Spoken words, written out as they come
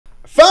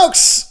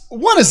Folks,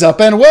 what is up,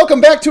 and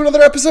welcome back to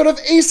another episode of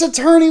Ace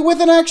Attorney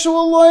with an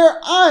Actual Lawyer.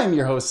 I'm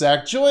your host,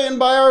 Zach, joined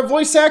by our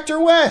voice actor,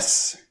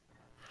 Wes.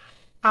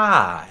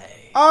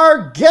 Hi.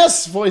 Our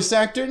guest voice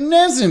actor,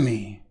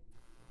 Nezumi.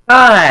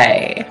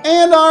 Hi.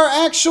 And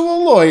our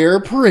actual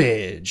lawyer,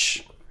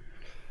 Pridge.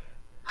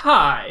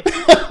 Hi.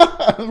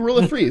 Rule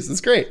of freeze.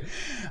 That's great.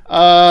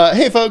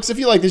 Hey, folks, if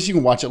you like this, you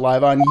can watch it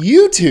live on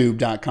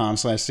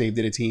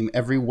youtube.com/SaveDataTeam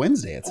every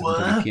Wednesday at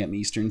 7:30 p.m.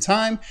 Eastern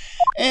Time.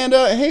 And,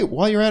 hey,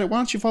 while you're at it, why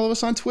don't you follow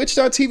us on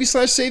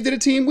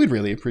twitch.tv/SaveDataTeam? We'd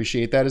really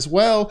appreciate that as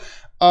well.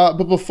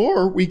 But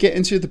before we get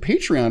into the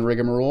Patreon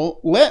rigmarole,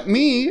 let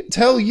me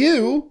tell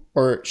you,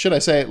 or should I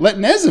say, let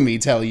Nezumi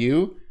tell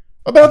you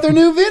about their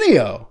new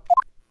video.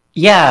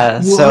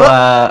 Yeah, so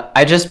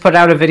I just put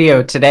out a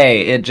video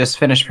today. It just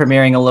finished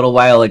premiering a little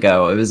while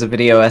ago. It was a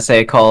video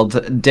essay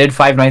called "Did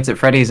Five Nights at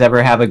Freddy's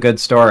Ever Have a Good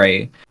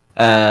Story?"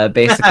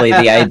 Basically,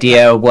 the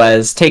idea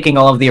was taking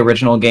all of the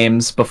original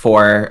games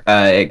before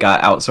it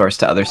got outsourced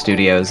to other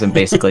studios and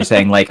basically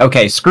saying, like,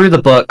 okay, screw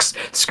the books,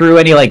 screw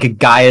any, like,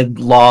 guide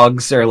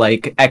logs or,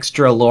 like,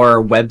 extra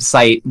lore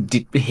website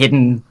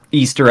hidden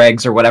Easter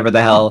eggs or whatever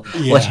the hell.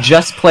 Yeah. Let's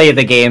just play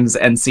the games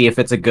and see if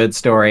it's a good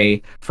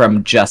story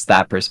from just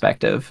that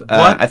perspective.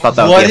 I thought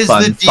that would be a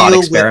fun thought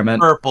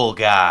experiment. What is the deal with Purple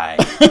Guy?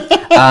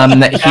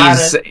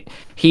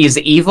 He's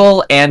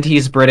evil and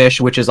he's British,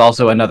 which is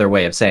also another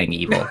way of saying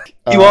evil.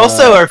 You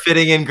also are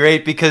fitting in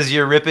great because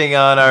you're ripping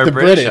on our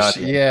British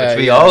audience, which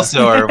we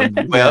also are.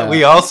 Well,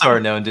 we also are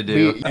known to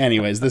do.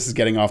 Anyways, this is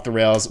getting off the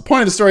rails.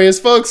 Point of the story is,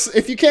 folks,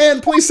 if you can,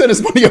 please send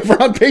us money over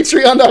on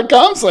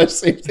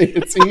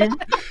patreon.com/SaveDataTeam.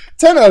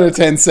 10 out of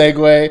 10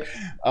 segue.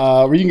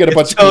 Where you can get a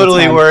bunch of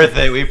totally worth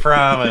it, we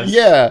promise.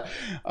 Yeah.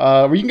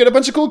 Where you can get a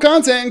bunch of cool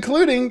content,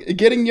 including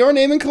getting your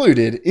name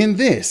included in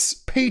this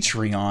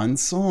Patreon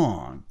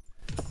song.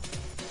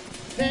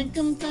 Thank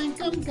 'em,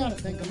 gotta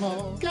thank 'em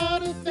all.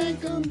 Gotta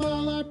thank 'em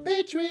all, our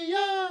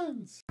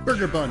Patreons.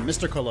 Burger Bun,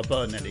 Mr. Cola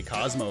Bun, Eddie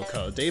Cosmo,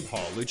 Dave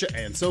Hall, Lucha,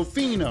 and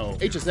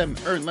Sofino. HSM,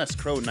 Ernless,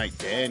 Crow Knight,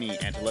 Danny,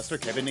 Antilester,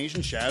 Kevin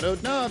Nation,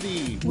 Shadowed,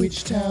 Navi.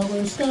 Witch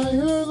Tower, Sky,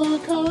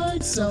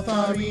 Hurlock, Self,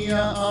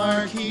 Aria,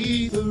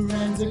 Arky,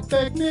 Forensic,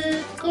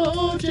 Becknick,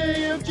 Cole,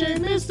 JFJ,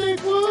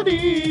 Mystic,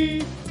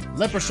 Woody.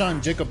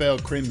 Leprechaun, Jacobel,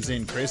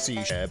 Crimson, Chrissy,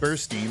 Sheber,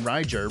 Steam,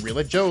 Ryger,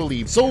 Rilla,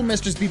 Jolie, Soul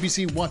Mistress,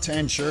 BBC, What,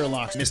 and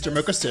Sherlock, Mr.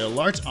 Mochasil,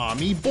 Art,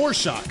 Ami,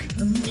 Borshak,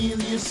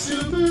 Amelia,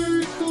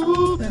 Super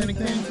Cool, Panic,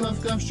 Pain,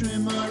 Fluff, Guff,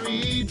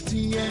 Shrimari,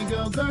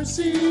 Diego,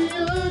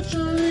 Garcia,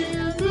 Charlie,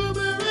 and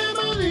Uber,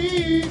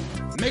 Emily.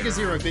 Mega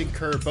Zero, Big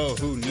Curbo,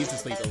 Who Needs to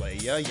Sleep,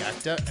 Alea,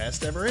 Yakta,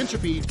 Estever,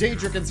 Entropy,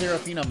 Daedric and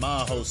Serafina,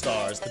 Maho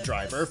Stars, The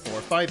Driver,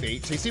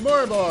 458, Tasty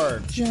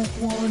Morbar, Jeff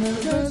Warner,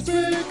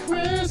 Raspberry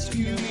Crest,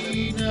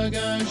 Yui,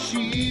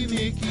 Nagashi,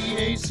 Mickey,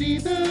 AC,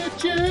 The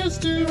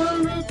Jester,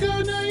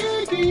 Haruka,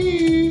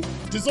 Nayaki,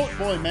 Dessert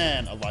Boy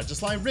Man, Elijah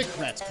Sly, Rick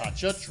Rat,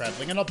 Katja,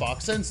 Traveling in a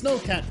Box, and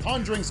Snowcat,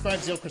 Conjuring,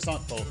 Scribe, Zeal,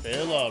 Croissant,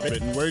 Fulfilla,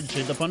 Written Word,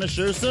 Shade the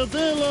Punisher,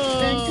 Sevilla.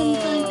 Thank 'em,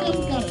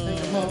 gotta thank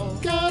 'em all.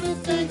 Gotta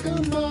thank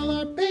 'em all,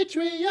 our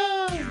Patreons.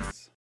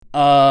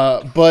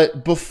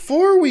 But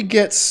before we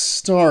get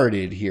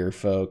started here,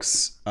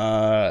 folks,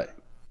 I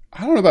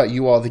don't know about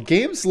you all. The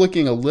game's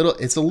looking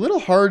it's a little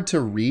hard to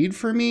read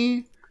for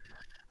me.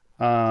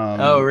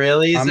 Oh,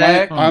 really,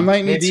 Zach? I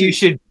might need maybe you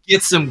should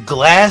get some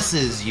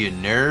glasses, you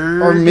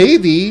nerd. Or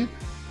maybe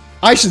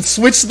I should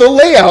switch the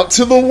layout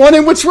to the one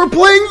in which we're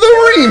playing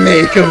the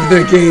remake of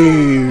the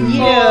game.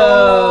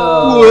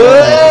 Yeah. For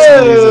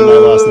some reason, I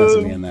lost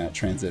Nezumi in that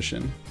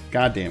transition.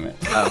 God damn it.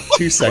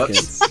 2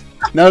 seconds.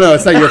 No,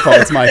 it's not your fault.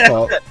 It's my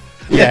fault.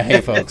 Yeah, hey,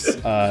 folks.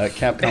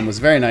 Capcom was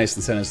very nice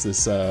and sent us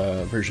this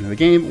version of the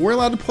game. We're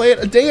allowed to play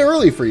it a day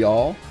early for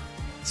y'all.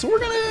 So we're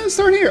going to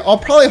start here. I'll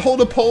probably hold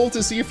a poll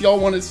to see if y'all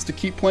want us to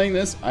keep playing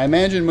this. I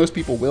imagine most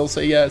people will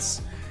say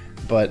yes,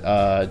 but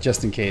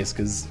just in case,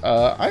 because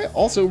I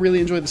also really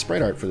enjoyed the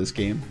sprite art for this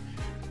game.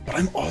 But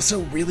I'm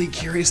also really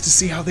curious to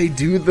see how they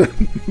do the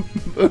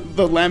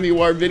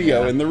Lamiroir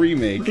video in the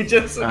remake. We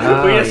just want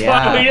to see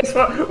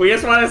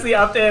the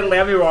updated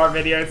Lamiroir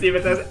video and see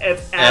if it's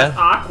as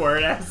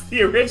awkward as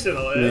the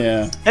original is.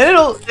 Yeah, and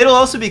it'll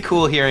also be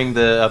cool hearing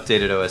the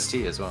updated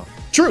OST as well.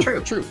 True.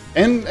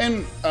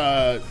 And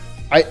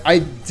I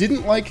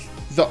didn't like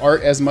the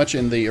art as much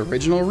in the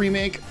original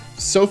remake.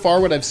 So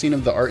far, what I've seen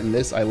of the art in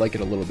this, I like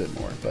it a little bit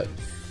more. But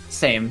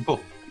same.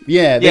 Cool.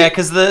 Yeah,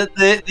 because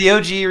the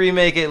OG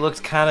remake, it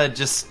looked kind of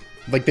just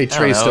like they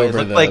traced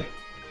over the like,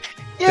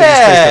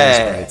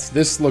 sprites.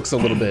 This looks a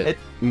little bit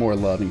more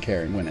love and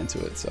care and went into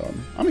it, so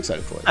I'm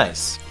excited for it.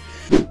 Nice.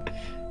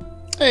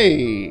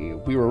 Hey,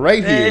 we were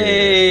right here.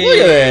 Hey, look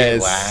at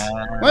this. Wow.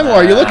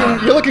 Lamiroir,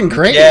 you're looking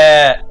great.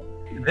 Yeah,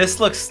 this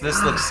looks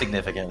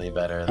significantly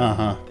better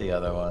than the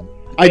other one.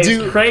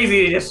 It's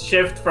crazy to just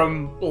shift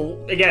from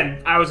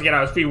again. I was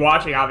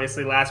rewatching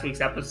obviously last week's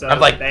episode. I'm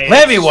like,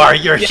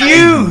 Lamiroir, you're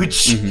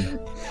huge.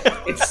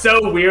 It's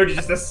so weird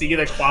just to see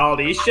the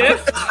quality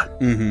shift.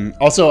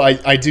 Also,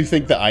 I do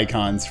think the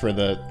icons for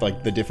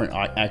the different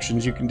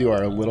actions you can do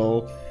are a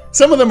little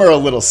Some of them are a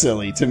little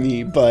silly to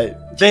me,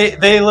 but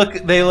they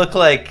look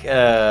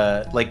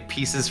like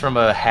pieces from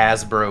a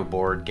Hasbro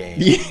board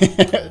game.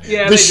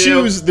 Yeah,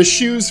 the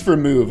shoes for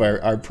Move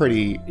are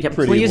pretty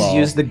pretty. Please low.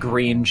 use the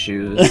green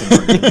shoes.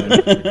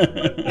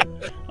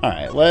 All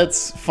right,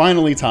 let's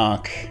finally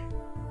talk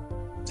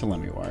to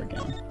Lamiroir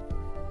again.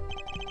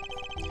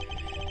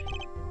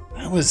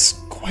 That was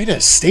quite a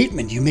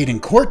statement you made in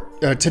court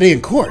today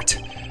in court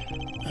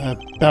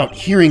about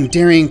hearing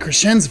Daryan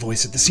Krishen's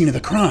voice at the scene of the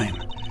crime.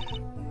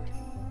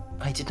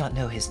 I did not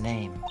know his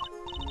name,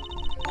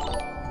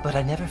 but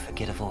I never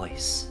forget a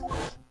voice.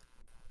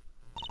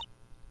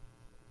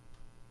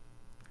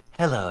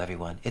 Hello,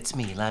 everyone. It's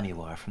me,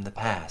 Lamiroir, from the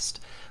past.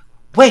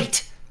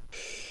 Wait!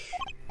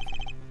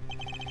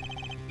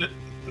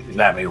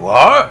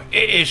 Lamiroir,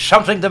 is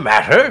something the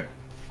matter?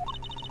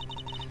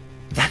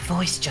 That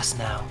voice just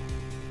now.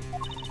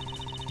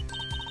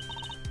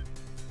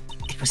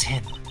 It was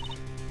him.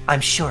 I'm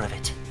sure of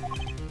it.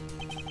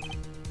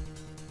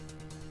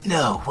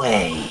 No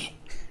way.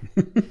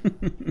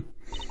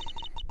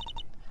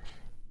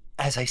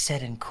 As I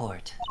said in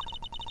court,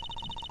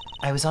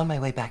 I was on my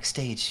way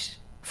backstage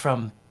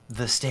from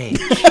the stage.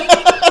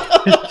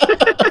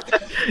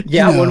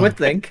 Yeah, one would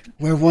think.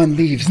 Where one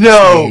leaves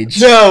the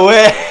stage. No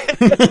way!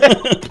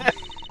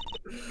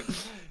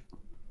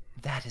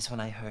 That is when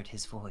I heard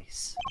his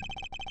voice.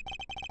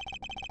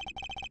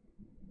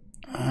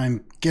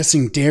 I'm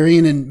guessing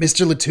Daryan and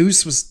Mr.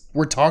 Latouche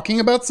were talking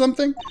about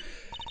something?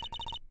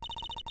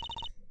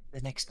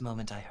 The next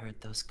moment I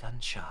heard those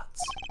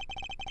gunshots.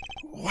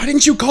 Why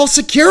didn't you call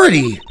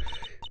security?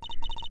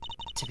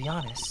 To be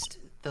honest,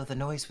 though the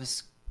noise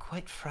was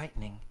quite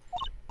frightening,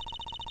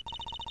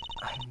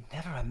 I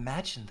never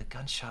imagined the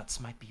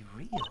gunshots might be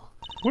real.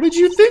 What did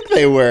you think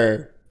they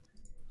were?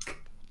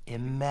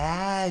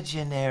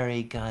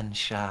 Imaginary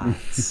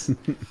gunshots.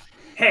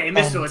 Hey,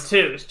 Mr.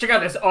 Latouche, check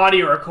out this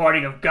audio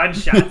recording of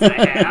gunshots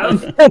I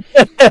have.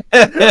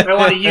 I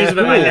want to use them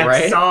in my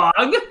next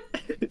song.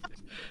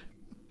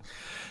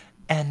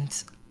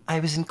 And I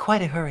was in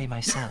quite a hurry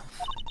myself.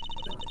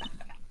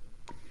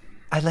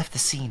 I left the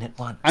scene at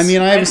once. I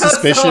mean, I have a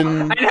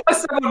suspicion. I know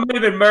someone might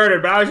have been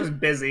murdered, but I was just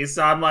busy,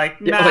 so I'm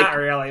like, not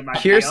really my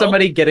Here's deal.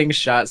 somebody getting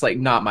shot. It's like,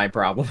 not my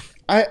problem.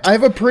 I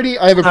have a pretty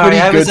good in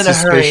a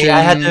suspicion. hurry.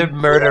 I had to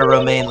murder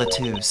Romaine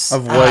Latouche.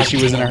 Of why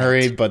she was in a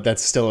hurry, but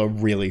that's still a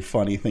really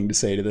funny thing to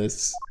say to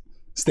this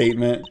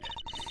statement.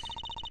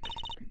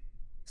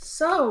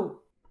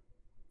 So,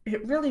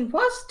 it really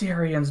was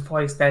Daryan's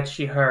voice that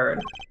she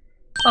heard.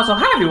 Also,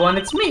 hi everyone,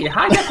 it's me,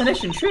 High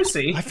Definition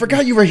Trucy. I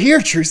forgot you were here,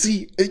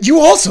 Trucy.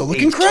 You also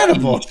look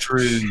incredible. How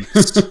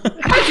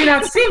did you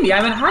not see me?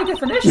 I'm in high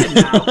definition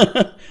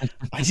now.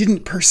 I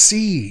didn't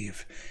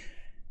perceive.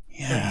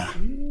 Yeah.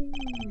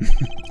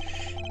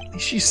 At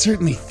least she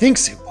certainly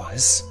thinks it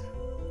was.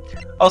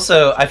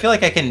 Also, I feel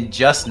like I can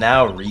just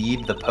now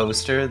read the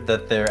poster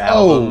that their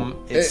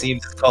album, it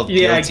seems it's called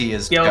Guilty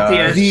as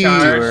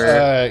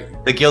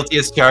Charged. The Guilty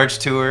as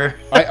Charged tour.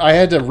 I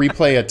had to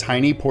replay a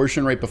tiny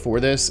portion right before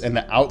this, and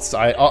the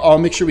outside, I'll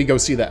make sure we go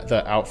see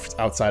the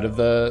outside of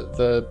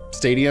the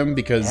stadium,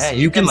 because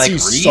you can see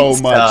so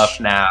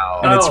much now.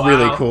 And it's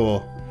really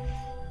cool.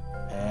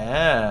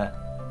 Yeah.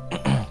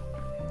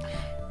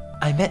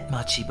 I met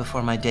Machi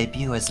before my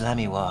debut as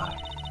Lamiroir.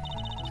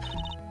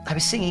 I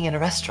was singing in a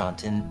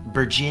restaurant in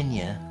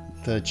Virginia.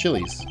 The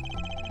Chili's.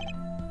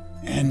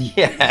 And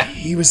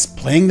he was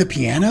playing the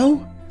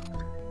piano?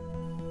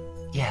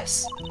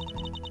 Yes.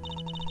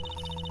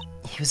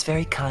 He was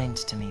very kind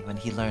to me when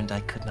he learned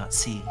I could not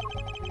see.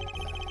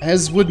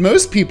 As would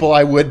most people,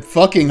 I would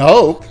fucking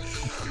hope.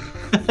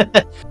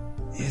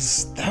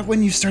 Is that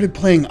when you started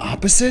playing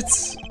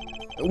opposites?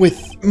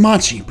 With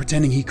Machi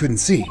pretending he couldn't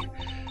see?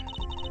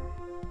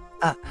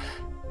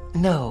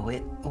 No,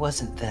 it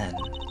wasn't then.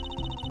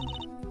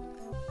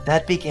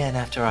 That began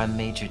after our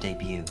major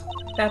debut.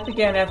 That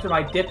began after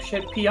my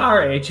dipshit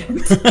PR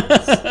agent.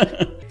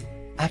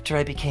 After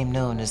I became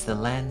known as the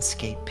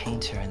landscape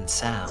painter in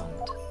sound.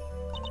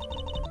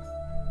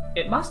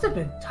 It must have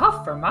been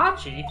tough for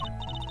Machi.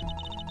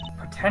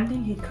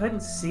 Pretending he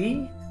couldn't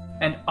see,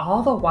 and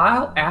all the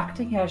while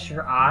acting as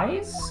your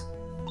eyes?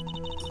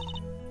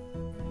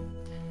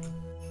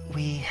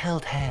 We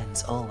held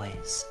hands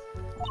always.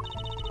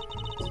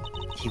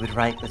 He would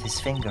write with his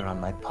finger on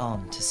my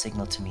palm to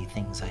signal to me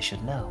things I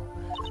should know.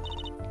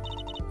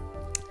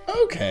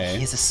 Okay.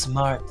 He is a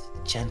smart,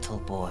 gentle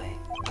boy.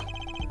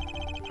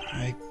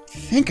 I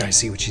think I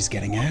see what she's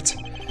getting at.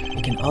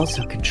 He can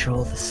also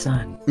control the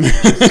sun.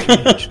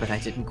 Strange, but I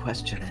didn't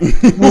question it.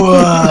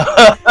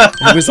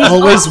 It was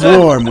always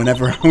warm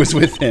whenever I was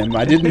with him.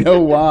 I didn't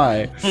know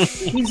why.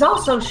 He's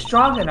also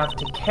strong enough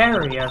to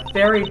carry a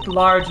very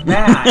large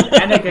man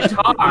and a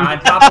guitar on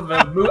top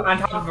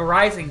of a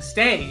rising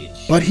stage.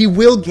 But he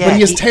will. But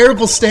he has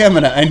terrible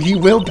stamina, and he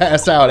will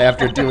pass out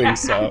after doing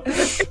so.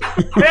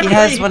 He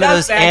has one of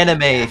those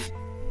anime.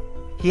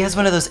 He has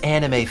one of those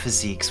anime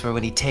physiques where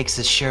when he takes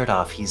his shirt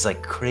off, he's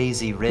like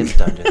crazy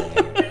ribbed under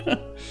there.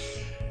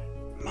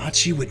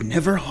 Machi would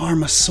never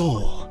harm a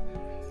soul.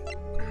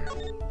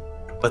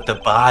 but the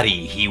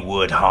body he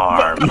would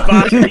harm.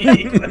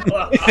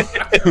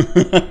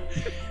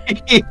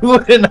 He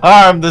wouldn't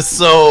harm the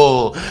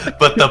soul,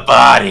 but the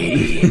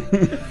body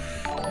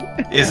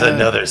is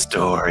another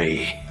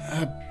story.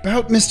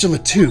 About Mr.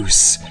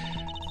 Latouche.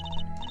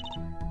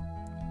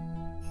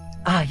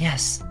 Ah,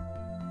 yes.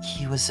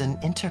 He was an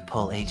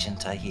Interpol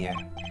agent, I hear.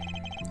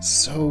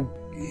 So,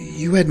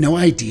 you had no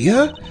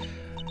idea?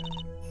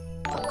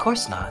 Of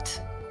course not.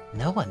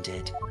 No one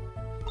did.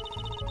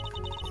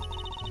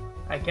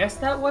 I guess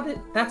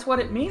that's what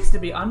it means to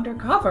be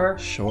undercover.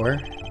 Sure.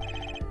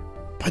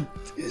 But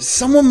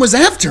someone was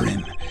after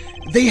him.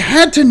 They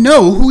had to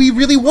know who he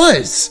really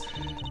was.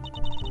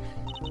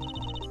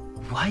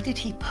 Why did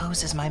he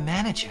pose as my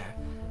manager?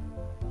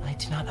 I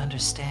do not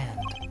understand.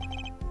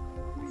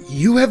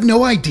 You have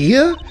no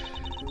idea?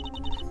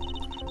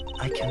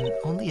 I can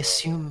only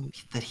assume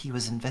that he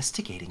was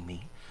investigating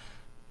me.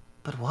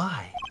 But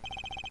why?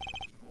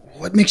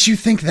 What makes you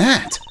think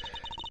that?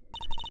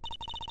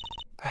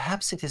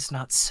 Perhaps it is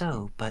not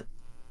so, but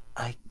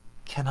I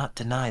cannot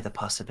deny the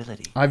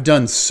possibility. I've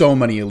done so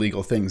many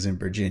illegal things in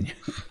Virginia.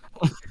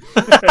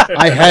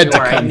 I had to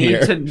come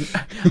here.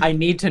 I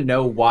need to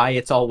know why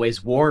it's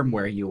always warm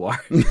where you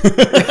are.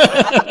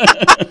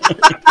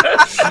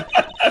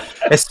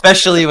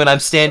 Especially when I'm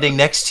standing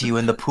next to you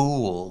in the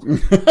pool.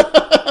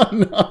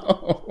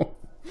 No.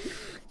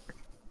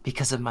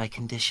 Because of my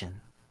condition.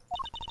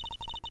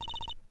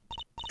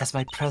 As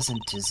my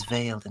present is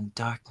veiled in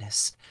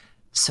darkness,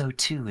 so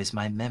too is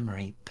my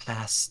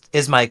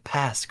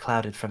past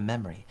clouded from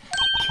memory.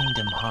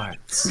 Kingdom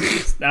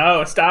Hearts.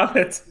 No, stop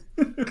it.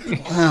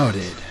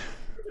 Clouded.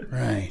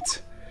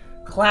 Right.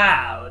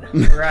 Cloud.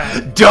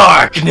 Right.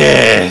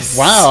 Darkness!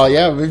 Wow,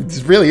 yeah,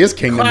 it really is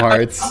Kingdom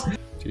Hearts.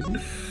 Excuse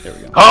me? There we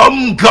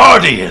go.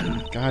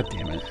 Guardian! God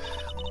damn it.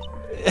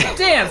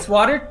 Dance,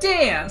 water,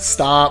 dance!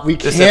 Stop, we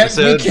This can't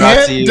episode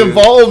brought to you-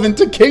 devolve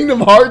into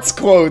Kingdom Hearts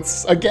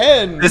quotes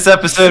again. This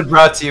episode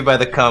brought to you by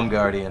the Cum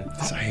Guardian.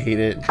 I hate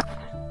it.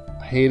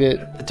 I hate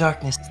it. The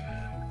darkness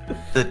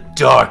The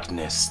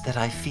darkness. that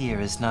I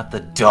fear is not the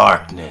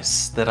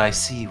darkness that I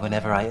see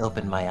whenever I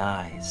open my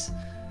eyes.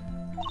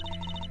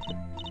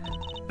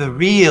 The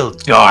real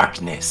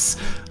darkness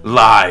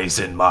lies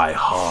in my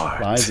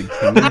heart. Lies in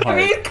Kingdom I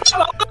mean, Hearts.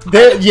 come on!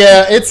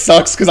 Yeah, it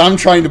sucks because I'm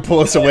trying to pull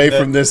us away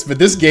from this, but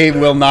this game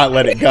will not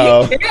let it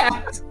go.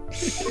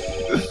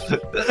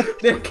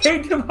 They're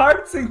Kingdom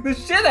Heartsing the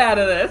shit out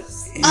of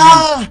this.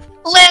 Ah!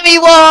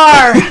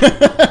 Lamiroir!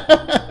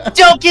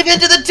 Don't give in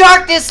to the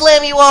darkness,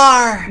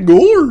 Lamiroir!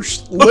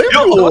 Gosh,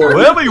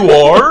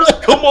 Lamiroir,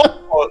 come on.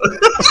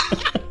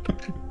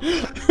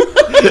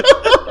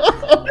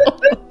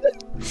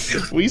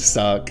 We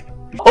suck.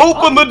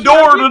 Open the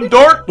door to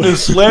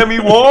darkness,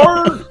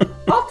 Lamiroir.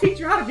 I'll teach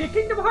you how to be a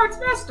Kingdom Hearts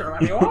master,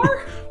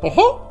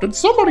 Lamiroir. Did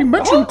somebody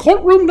mention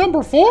courtroom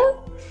number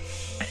 4?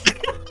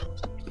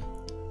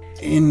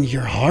 In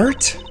your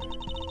heart?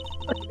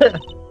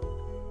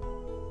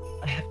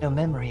 I have no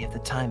memory of the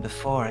time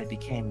before I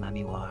became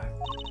Lamiroir.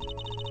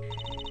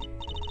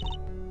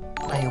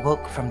 I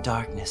awoke from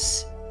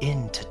darkness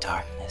into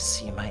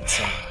darkness, you might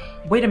say.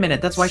 Wait a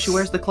minute, that's why she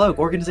wears the cloak.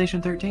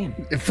 Organization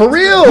 13. For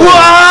real?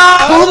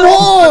 Come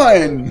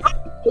on!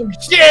 Oh,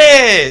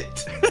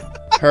 shit!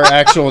 Her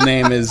actual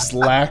name is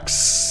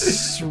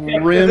Lax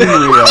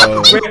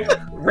Rimrio.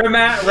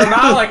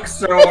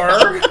 Ramalixor.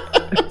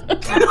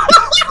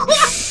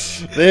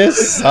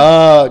 This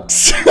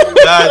sucks.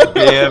 God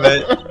damn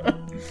it.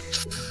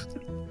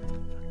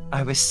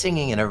 I was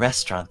singing in a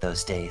restaurant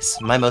those days.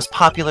 My most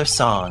popular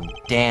song,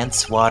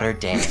 Dance, Water,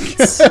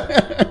 Dance.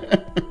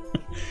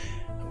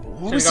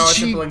 What Should we go with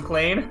Simple and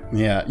Clean?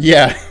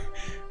 Yeah.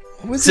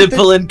 What was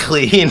Simple and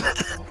clean.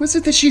 What was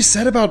it that she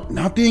said about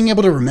not being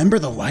able to remember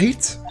the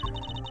light?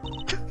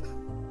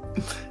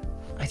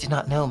 I do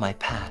not know my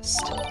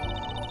past.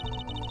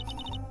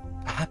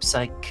 Perhaps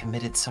I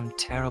committed some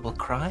terrible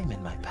crime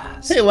in my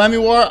past. Hey,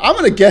 Lamiroir, I'm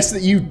gonna guess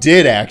that you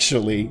did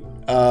actually.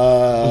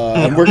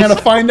 And we're gonna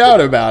find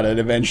out about it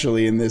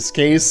eventually in this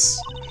case.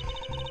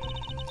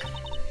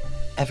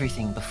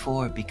 Everything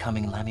before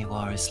becoming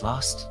Lamiroir is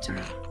lost to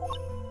me.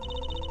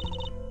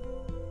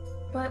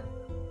 But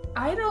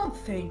I don't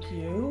think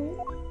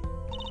you.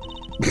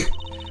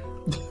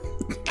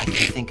 I can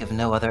think of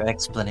no other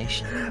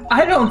explanation.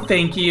 I don't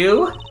think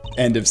you.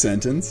 End of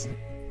sentence.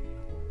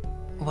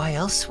 Why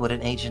else would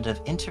an agent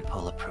of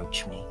Interpol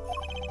approach me?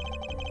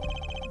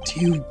 Do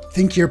you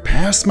think your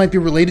past might be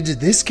related to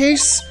this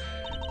case?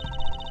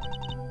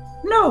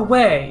 No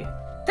way.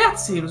 That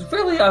seems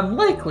really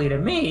unlikely to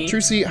me.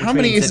 Trucy, how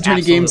many Ace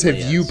Attorney games have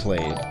you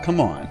played?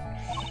 Come on.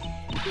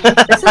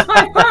 This is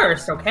my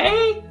first,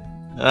 okay?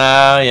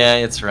 Oh, yeah,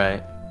 it's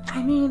right.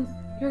 I mean,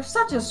 you're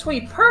such a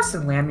sweet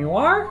person,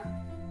 Lamiroir.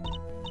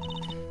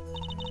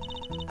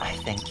 I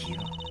thank you.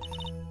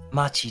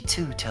 Machi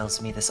too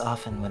tells me this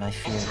often when I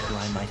fear who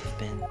I might have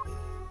been.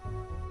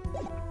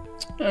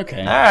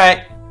 Okay.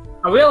 Alright.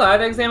 Are we allowed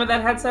to examine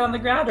that headset on the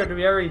ground, or did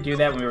we already do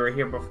that when we were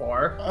here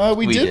before?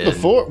 We did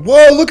before.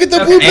 Whoa, look at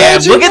the blue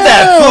badger! Look at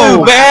that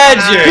blue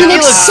badger! He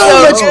looks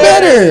so much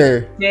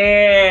better!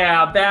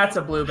 Yeah, that's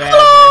a blue badger.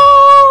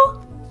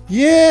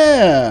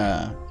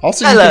 Yeah.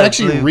 Also, you can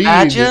actually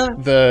read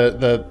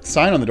the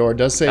sign on the door. It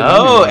does say.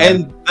 Oh,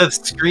 and the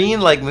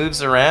screen like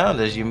moves around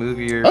as you move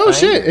your. Oh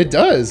shit! It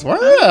does.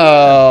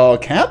 Wow,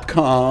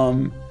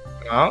 Capcom.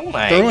 Oh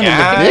my Throwing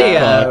god! In the big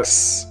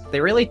bucks. They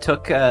really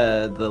took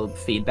the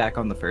feedback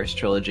on the first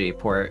trilogy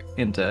port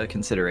into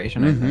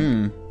consideration. I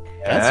think.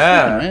 That's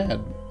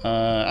freaking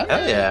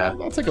rad. Yeah.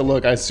 I'll take a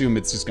look. I assume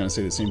it's just gonna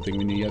say the same thing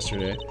we knew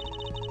yesterday.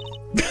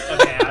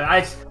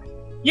 Okay,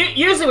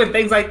 usually when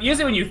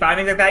you find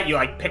things like that, you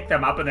like pick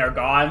them up and they're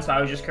gone. So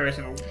I was just curious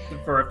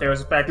for if there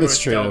was a fact that was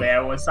still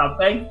there with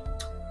something.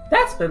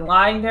 That's been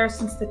lying there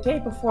since the day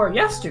before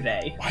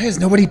yesterday. Why has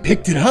nobody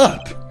picked it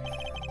up?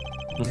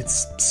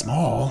 It's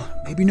small.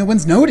 Maybe no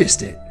one's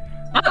noticed it.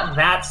 Not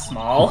that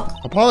small.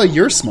 Apollo,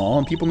 you're small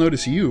and people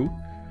notice you.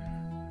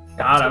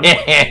 Got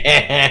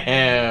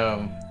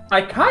him.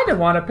 I kind of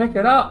want to pick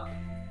it up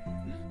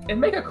and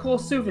make a cool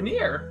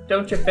souvenir,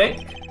 don't you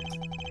think?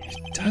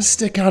 It does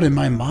stick out in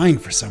my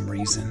mind for some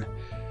reason.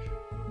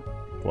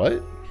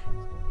 What?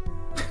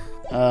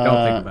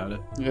 Don't think about it.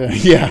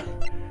 Yeah.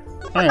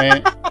 All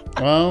right.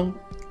 Well,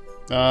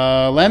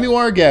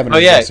 Lamiroir, Gavin,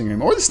 or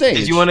the stage.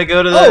 Did you want to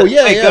go to the? Go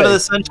to the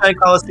Sunshine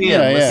Coliseum.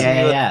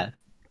 Yeah.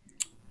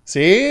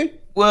 See?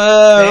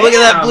 Whoa! Look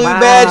at that blue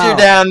badger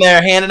down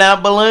there handing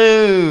out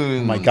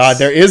balloons. Oh my god,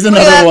 there is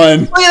another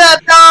one. Look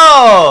at that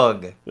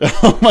dog!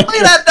 Oh my god. Look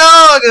at that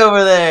dog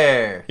over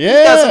there. Yeah.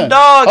 He's got some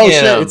dog in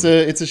him.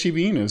 Shit, it's a Shiba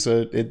Inu,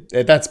 so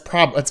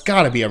it's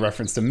got to be a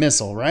reference to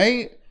Missile,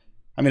 right?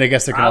 I mean, I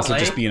guess there can also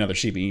just be another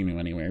Shiba Inu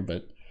anywhere,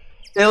 but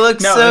it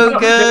looks so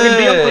good. There can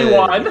be only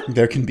one.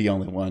 There can be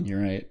only one.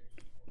 You're right.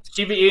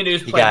 Shiba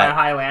Inu's played by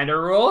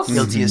Highlander rules.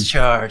 Guilty as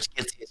charged.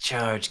 Guilty as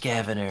charged.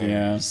 Gaviners.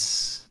 Yeah.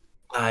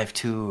 Live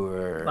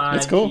tour.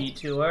 That's cool.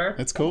 Tour.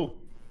 That's cool.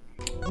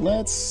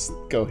 Let's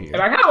go here.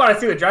 And I kind of want to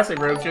see the dressing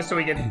room just so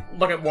we can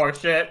look at more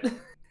shit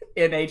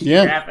in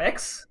HD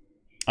graphics.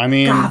 I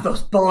mean, God,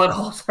 those bullet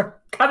holes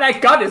are. God,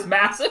 that gun is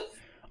massive.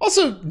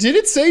 Also, did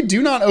it say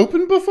 "do not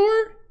open"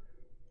 before?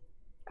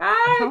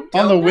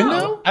 On the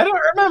window? I don't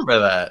remember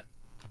that.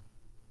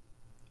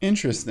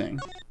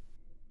 Interesting.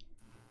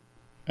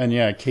 And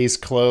yeah, case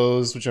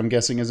closed, which I'm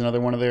guessing is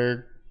another one of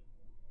their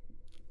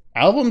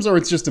albums, or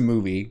it's just a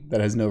movie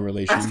that has no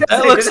relation.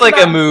 That looks like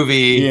a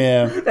movie.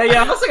 Yeah.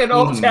 Yeah, it looks like an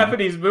old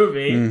Japanese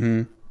movie.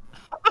 Mm-hmm.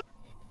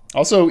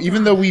 Also,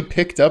 even though we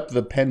picked up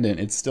the pendant,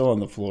 it's still on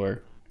the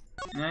floor.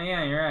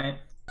 Yeah, you're right.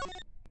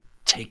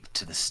 Take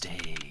to the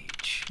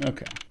stage.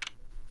 Okay.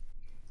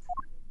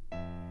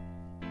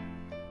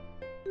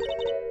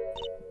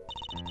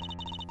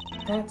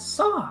 That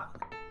song.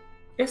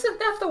 Isn't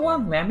that the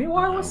one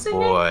Lamiroir was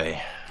singing?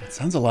 Boy. It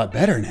sounds a lot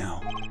better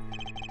now.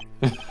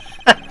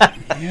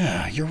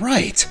 Yeah, you're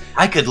right.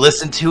 I could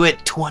listen to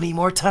it 20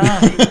 more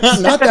times.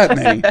 Not that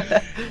many.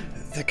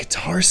 The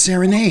Guitar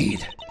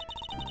Serenade.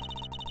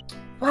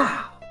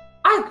 Wow.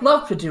 I'd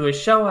love to do a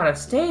show on a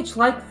stage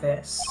like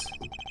this.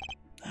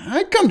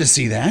 I'd come to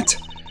see that.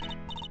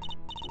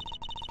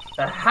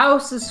 The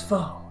house is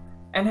full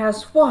and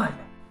has won.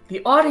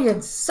 The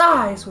audience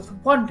sighs with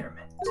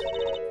wonderment.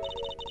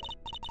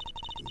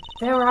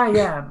 There I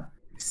am,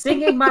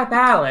 singing my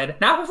ballad.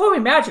 Not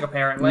performing magic,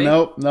 apparently.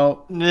 Nope.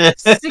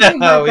 Singing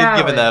my We've ballad.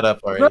 given that up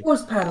already.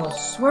 Rose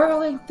petals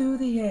swirling through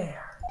the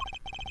air.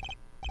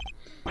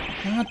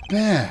 Not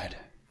bad.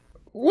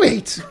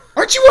 Wait,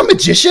 aren't you a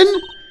magician?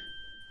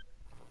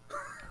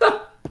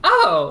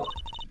 Oh,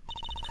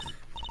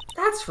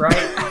 that's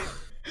right.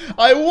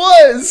 I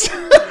was.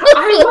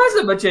 I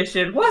was a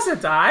magician,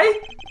 wasn't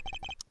I?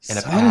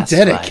 Some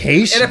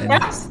dedication. In a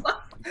past life.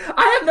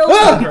 I have no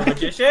longer a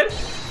magician.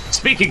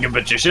 Speaking of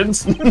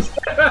magicians.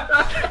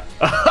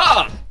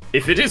 Aha!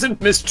 If it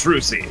isn't Miss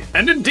Trucy,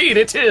 and indeed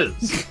it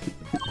is.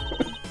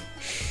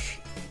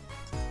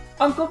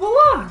 Uncle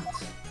Valant.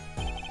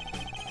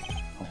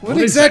 What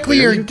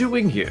exactly are you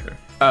doing here?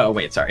 Oh,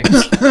 wait, sorry.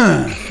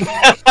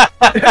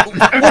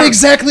 What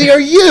exactly are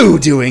you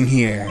doing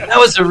here? That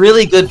was a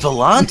really good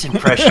Valant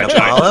impression,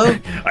 Apollo.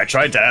 I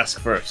tried to ask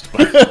first,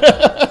 but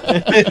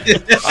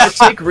I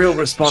take real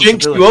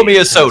responsibility. Jinx, you owe me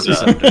a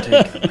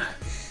soda.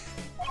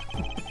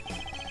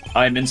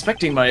 I'm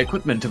inspecting my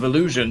equipment of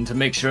illusion to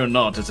make sure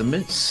naught is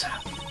amiss.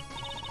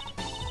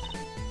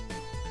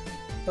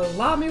 The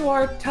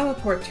Lamiroir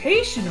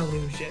teleportation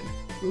illusion.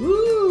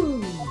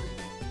 Ooh.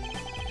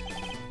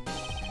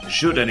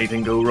 Should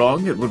anything go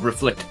wrong, it would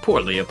reflect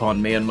poorly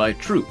upon me and my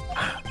troop.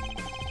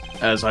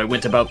 As I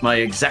went about my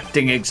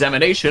exacting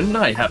examination,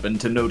 I happened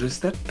to notice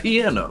that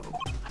piano.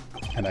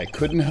 And I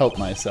couldn't help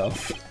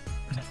myself.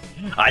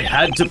 I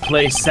had to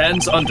play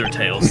Sans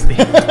Undertale's theme.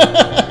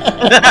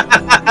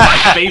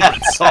 My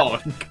favorite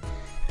song.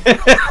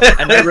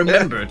 And I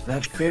remembered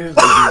that fair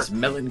lady's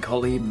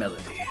melancholy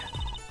melody.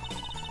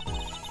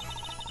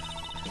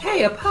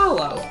 Hey,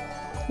 Apollo.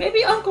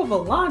 Maybe Uncle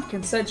Valant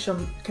can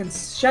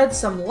shed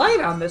some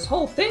light on this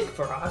whole thing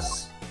for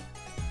us.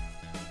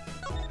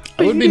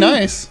 That would be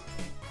nice.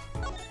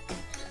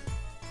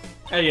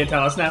 Are you gonna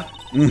tell us now?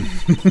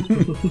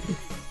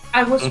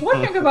 I was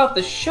wondering about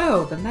the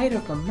show, The Night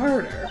of the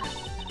Murder.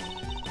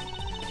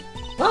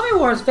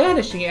 Lamiroir's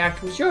vanishing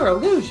act was your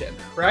illusion,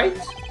 right?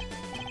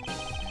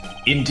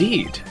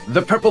 Indeed.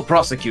 The Purple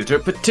Prosecutor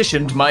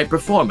petitioned my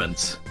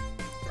performance.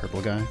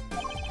 Purple guy?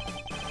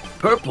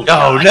 Purple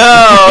guy? Oh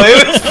no!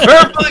 It was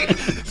Purple...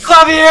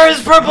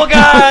 Clavier's Purple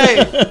Guy!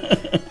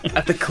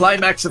 At the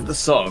climax of the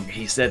song,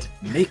 he said,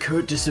 "Make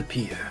her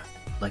disappear,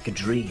 like a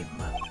dream."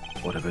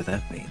 Whatever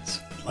that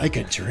means. Like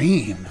a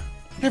dream?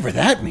 Whatever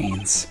that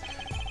means.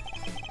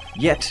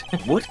 Yet,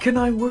 what can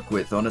I work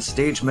with on a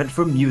stage meant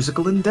for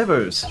musical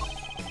endeavors?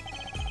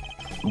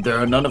 There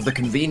are none of the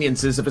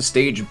conveniences of a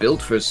stage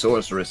built for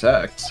sorcerous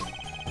acts.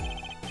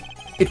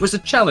 It was a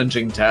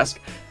challenging task,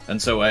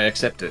 and so I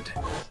accepted.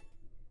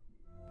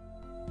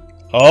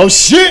 Oh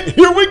shit!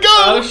 Here we go!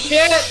 Oh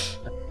shit!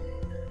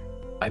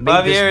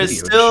 Clavier is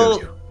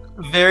still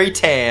very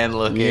tan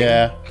looking.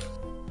 Yeah.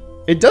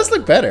 It does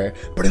look better,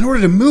 but in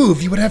order to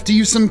move, you would have to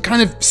use some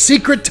kind of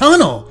secret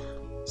tunnel.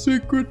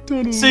 Secret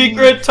tunnel.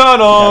 Secret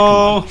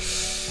tunnel!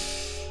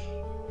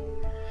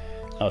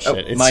 Oh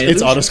shit,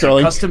 it's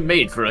auto-scrolling. Custom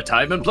made for a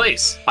time and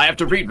place. I have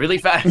to read really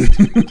fast.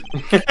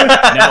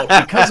 Now,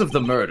 because of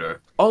the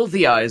murder, all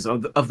the eyes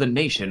of the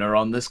nation are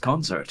on this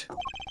concert.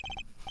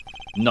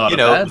 Not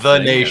the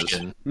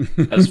nation.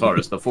 As far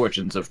as the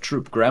fortunes of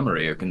Troop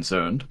Grammary are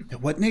concerned.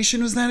 What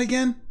nation was that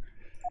again?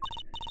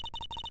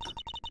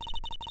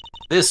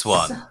 This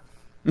one.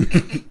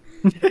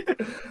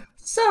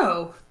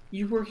 So,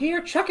 you were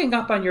here checking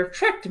up on your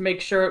trick to make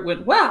sure it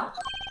went well.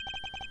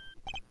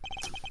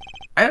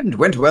 And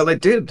went well it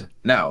did.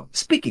 Now,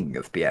 speaking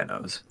of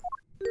pianos.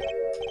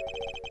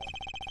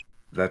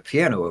 That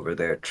piano over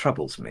there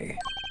troubles me.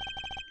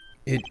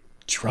 It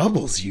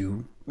troubles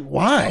you?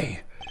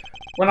 Why?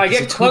 When I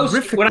get close, to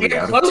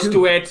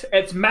it,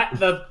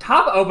 the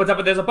top opens up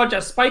and there's a bunch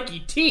of spiky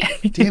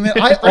teeth. Damn it!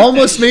 I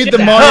almost made the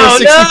Mario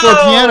 64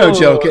 piano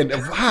joke, and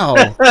wow,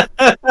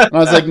 I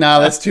was like, nah,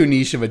 that's too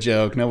niche of a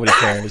joke. Nobody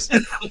cares.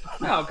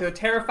 No, because it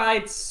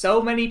terrified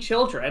so many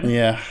children.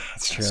 Yeah,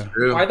 that's true. That's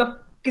true. Why the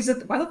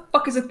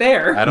fuck is it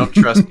there? I don't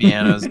trust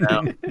pianos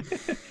now.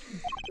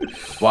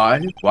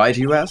 Why? Why do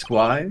you ask?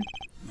 Why?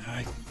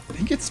 I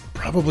think it's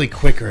probably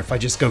quicker if I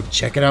just go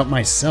check it out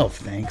myself.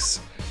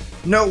 Thanks.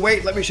 No,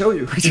 wait, let me show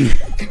you.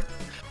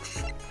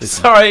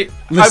 Sorry.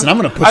 Listen, I'm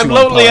gonna put you I'm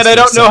lonely and I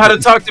don't know how to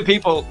talk to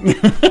people.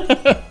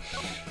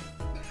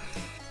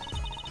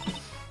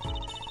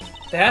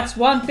 That's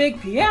one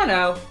big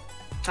piano.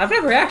 I've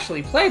never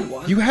actually played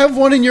one. You have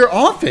one in your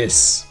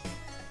office.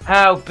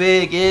 How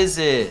big is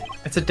it?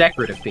 It's a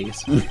decorative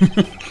piece. You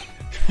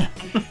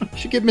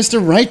should get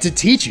Mr. Wright to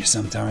teach you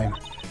sometime.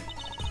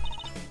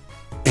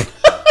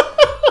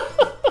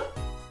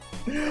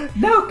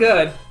 No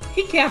good.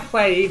 He can't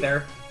play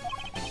either.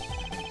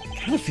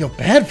 I kind of feel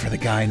bad for the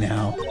guy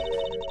now.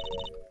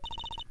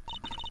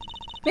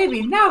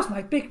 Maybe now's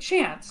my big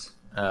chance.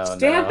 Oh,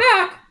 Stand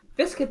back!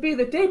 This could be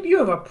the debut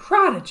of a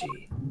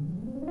prodigy.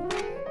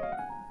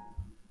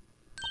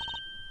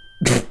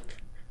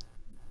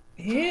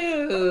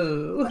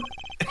 Ew.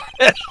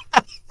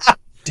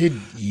 Did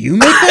you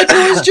make that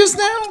noise just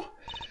now?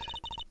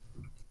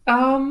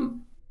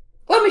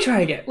 Let me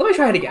try again. Let me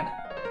try it again.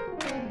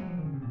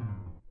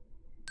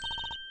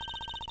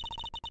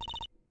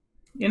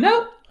 You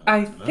know,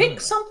 I think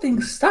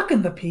something's stuck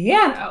in the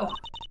piano.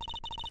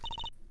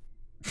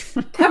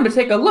 Time to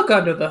take a look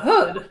under the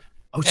hood.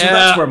 Oh, so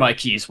that's where my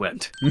keys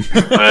went.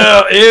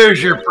 Well,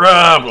 here's your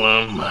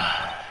problem.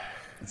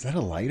 Is that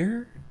a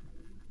lighter?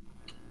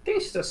 I think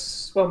it's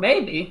just, well,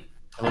 maybe.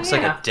 It looks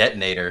like a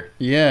detonator.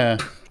 Yeah.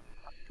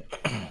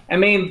 I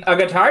mean, a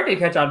guitar did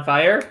catch on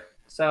fire,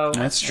 so...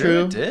 That's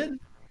true. It did?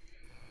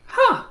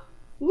 Huh.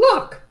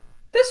 Look.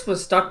 This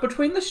was stuck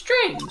between the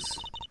strings.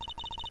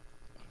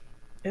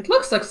 It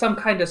looks like some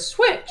kind of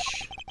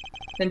switch.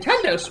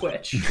 Nintendo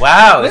Switch.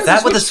 Wow, is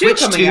that what the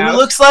Switch 2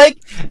 looks like?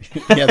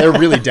 Yeah, they're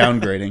really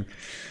downgrading.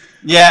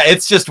 Yeah,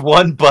 it's just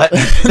one button.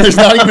 There's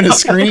not even a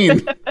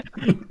screen.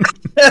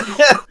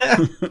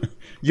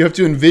 You have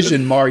to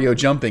envision Mario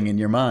jumping in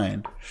your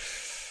mind.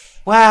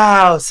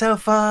 Wow, so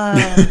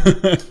fun.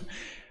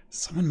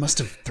 Someone must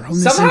have thrown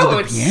this into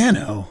the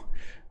piano.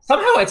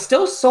 Somehow it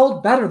still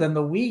sold better than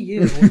the Wii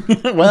U.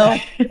 Well,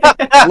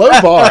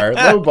 low bar,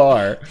 low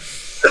bar.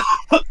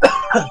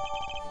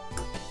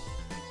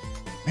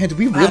 Man, do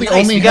we really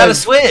only got a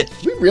Switch?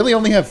 Do we really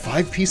only have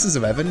 5 pieces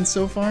of evidence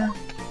so far?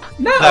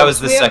 No, that was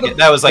the second.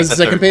 That was like the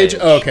second page.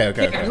 Oh, okay.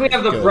 Yeah, we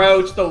have the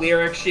brooch, the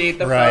lyric sheet,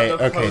 the right.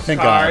 The okay,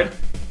 thank God.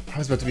 I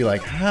was about to be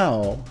like,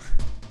 how?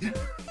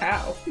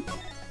 How?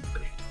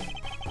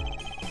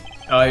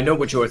 I know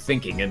what you're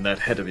thinking in that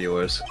head of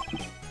yours.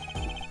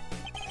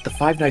 The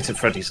Five Nights at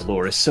Freddy's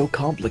lore is so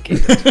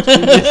complicated.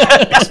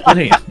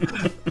 Explain.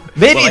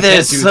 Maybe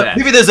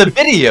there's a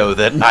video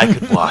that I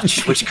could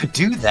watch which could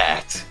do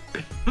that.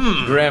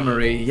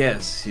 Grammary,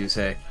 yes, you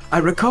say. I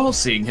recall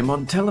seeing him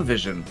on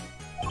television.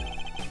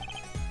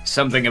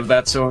 Something of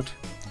that sort?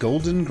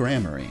 Golden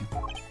Grammary.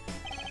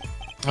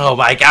 Oh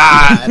my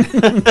god!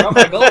 Oh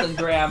my golden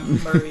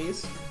gram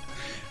Murrays.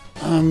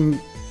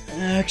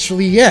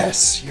 Actually,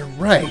 yes, you're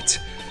right.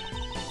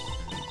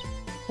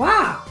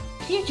 Wow,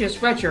 he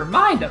just read your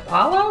mind,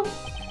 Apollo.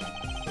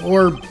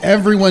 Or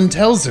everyone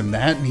tells him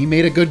that, and he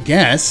made a good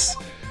guess.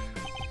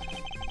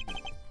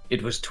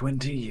 It was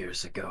 20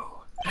 years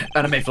ago.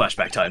 Anime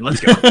flashback time, let's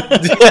go.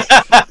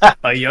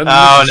 A young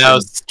no,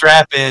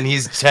 strap in.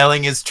 He's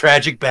telling his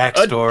tragic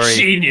backstory. A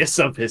genius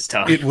of his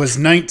time. It was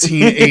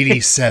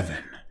 1987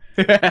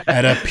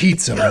 at a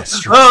pizza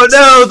restaurant. Oh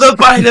no, the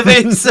bite of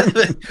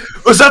 87!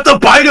 Was that the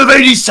bite of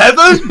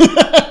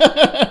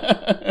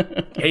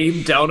 87?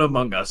 Came down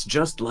among us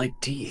just like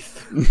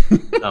teeth.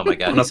 Oh my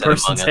god, on a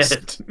person's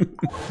head.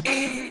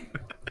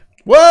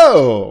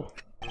 Whoa!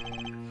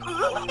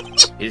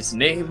 His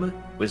name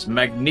was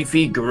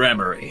Magnifi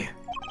Grammary.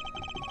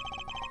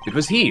 It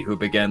was he who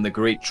began the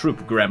great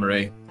troop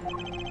Grammary.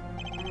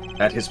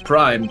 At his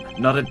prime,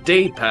 not a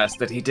day passed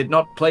that he did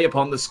not play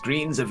upon the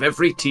screens of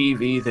every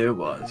TV there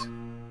was.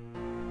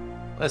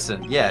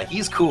 Listen, yeah,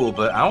 he's cool,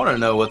 but I want to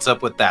know what's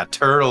up with that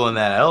turtle and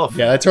that elephant.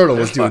 Yeah, that turtle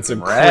was doing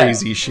some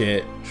crazy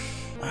shit.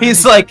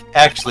 He's like,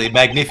 actually,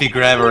 Magnifi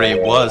Grammary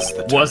was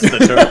the turtle. Was the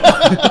turtle.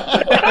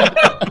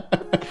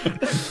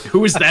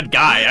 Who is that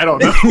guy? I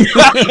don't know.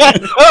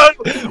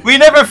 We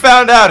never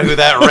found out who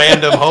that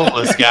random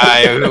homeless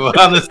guy who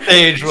on the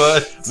stage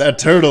was. That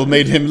turtle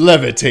made him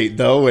levitate,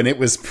 though, and it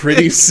was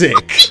pretty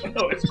sick.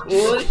 Oh, it's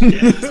cool.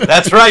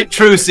 That's right,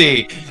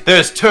 Trucy.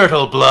 There's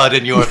turtle blood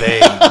in your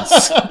veins.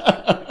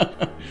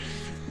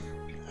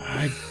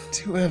 I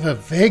do have a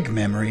vague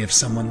memory of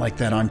someone like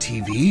that on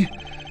TV.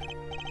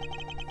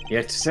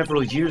 Yet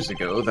several years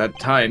ago, that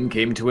time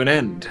came to an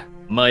end.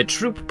 My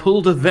troop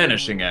pulled a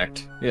vanishing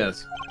act,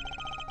 yes.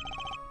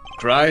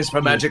 Cries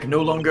for magic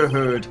no longer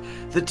heard.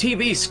 The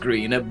TV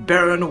screen a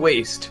barren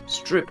waste,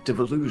 stripped of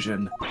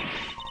illusion.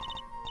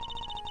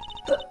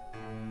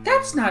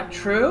 That's not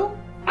true.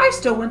 I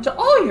still went to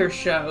all your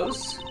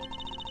shows.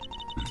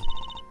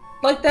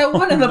 Like that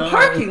one in the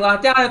parking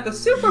lot down at the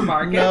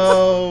supermarket.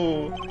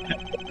 No.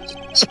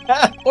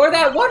 Or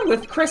that one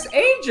with Chris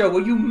Angel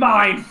where you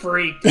mind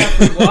freaked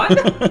everyone.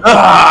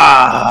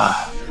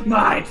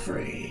 Mind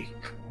freak.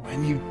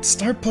 When you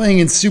start playing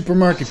in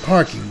supermarket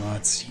parking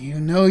lots,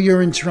 you know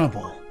you're in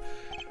trouble.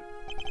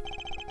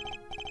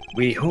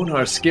 We hone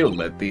our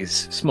skill at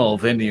these small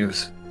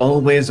venues,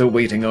 always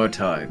awaiting our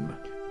time.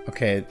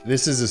 Okay,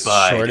 this is a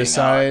short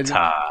aside.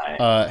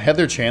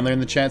 Heather Chandler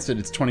in the chat said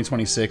it's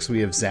 2026.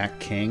 We have Zach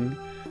King.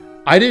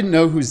 I didn't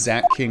know who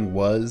Zach King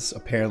was.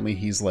 Apparently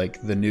he's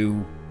like the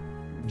new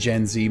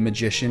Gen Z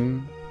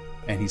magician,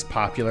 and he's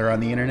popular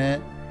on the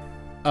internet.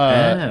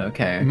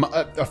 Okay.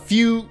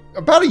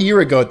 About a year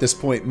ago at this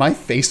point, my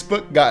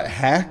Facebook got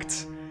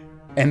hacked,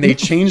 and they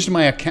changed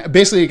my account.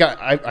 Basically,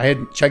 I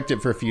had checked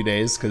it for a few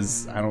days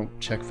because I don't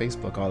check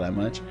Facebook all that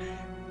much,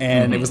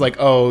 and it was like,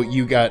 oh,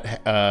 you got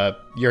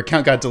your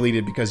account got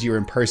deleted because you were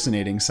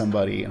impersonating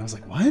somebody, and I was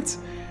like, what?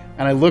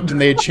 And I looked,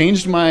 and they had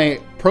changed my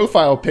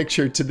profile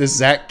picture to this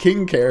Zach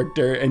King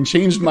character and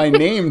changed my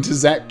name to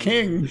Zach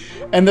King,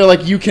 and they're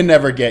like, you can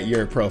never get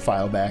your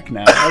profile back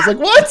now. I was like,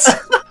 what?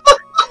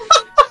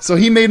 So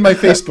he made my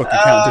Facebook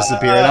account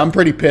disappear, and I'm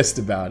pretty pissed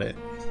about it.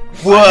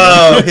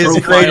 Whoa, his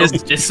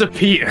greatest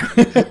disappear.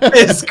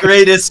 His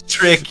greatest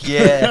trick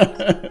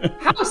yet.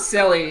 How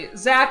silly.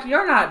 Zach,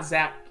 you're not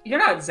Zach. You're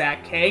not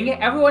Zach King.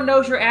 Everyone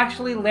knows you're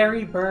actually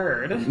Larry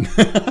Bird.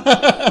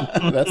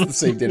 That's the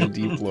same did in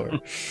Deep Lore.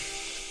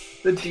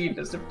 The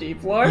deepest of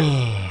Deep Lore.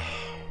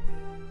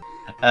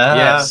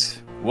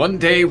 Yes. One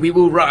day we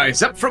will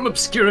rise up from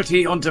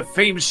obscurity onto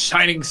fame's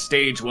shining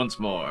stage once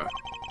more.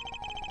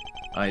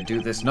 I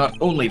do this not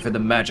only for the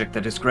magic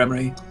that is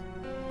Grammary,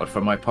 but for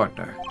my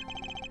partner.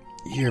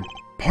 Your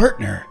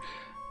partner?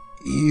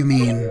 You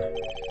mean...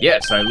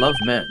 Yes, I love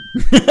men.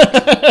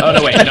 Oh,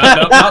 no, wait. No,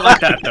 not like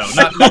that, though.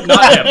 Not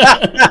him.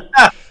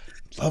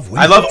 Love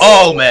women. I love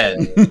all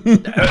men.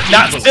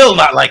 Still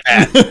not like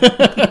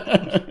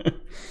that.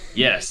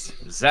 Yes,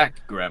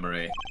 Zach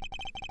Grammary.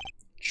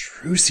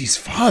 Trucy's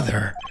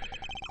father?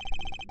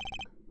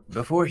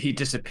 Before he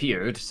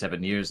disappeared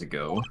 7 years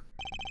ago,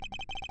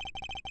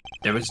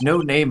 there was no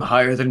name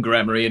higher than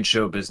Grammary in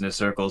show business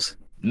circles.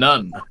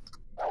 None.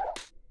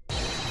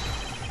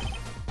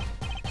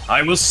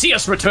 I will see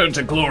us return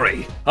to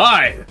glory.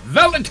 I,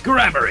 Valant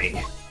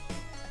Grammary.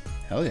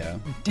 Hell yeah.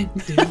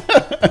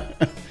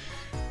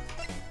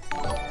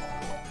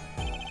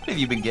 What have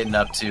you been getting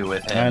up to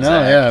with him? I know,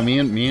 Zach? yeah. Me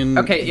and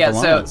Okay, yeah.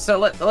 Valant. So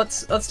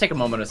let's take a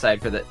moment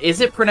aside for the.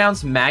 Is it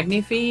pronounced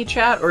Magnify,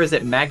 chat, or is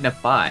it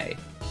Magnify?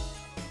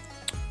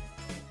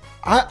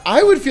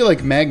 I would feel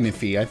like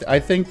Magnify. I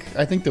think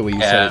the way you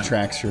said it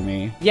tracks for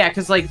me. Yeah,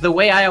 because like the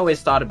way I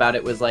always thought about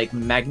it was like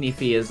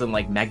Magnify as in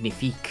like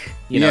magnifique.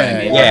 You know what I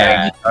mean?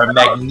 Yeah, or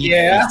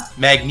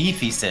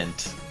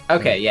magnificent.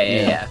 Okay,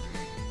 yeah.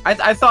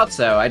 I thought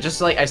so. I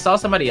just like I saw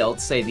somebody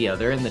else say the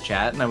other in the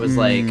chat, and I was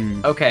like,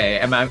 okay,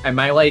 am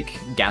I like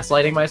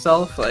gaslighting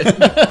myself? Like...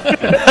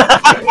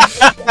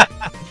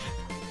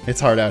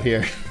 It's hard out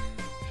here.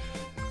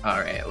 All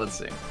right, let's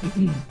see.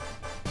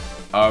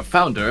 Our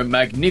founder,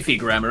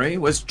 Magnifigrammary,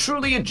 was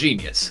truly a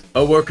genius,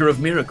 a worker of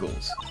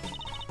miracles.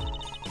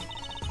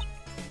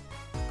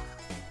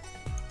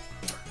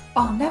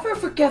 I'll never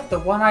forget the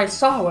one I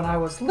saw when I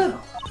was little.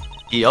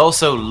 He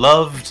also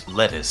loved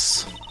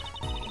lettuce.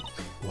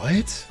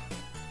 What?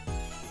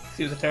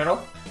 He was a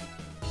turtle?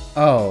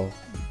 Oh.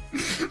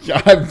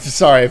 I'm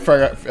sorry, I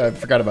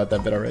forgot about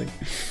that bit already.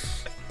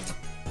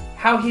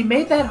 How he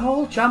made that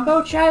whole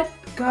jumbo jet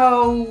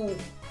go,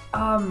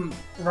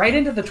 right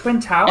into the Twin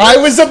Towers? I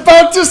was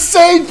about to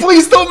say,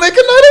 please don't make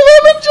a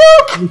 9/11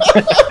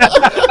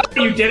 joke!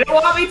 You didn't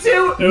want me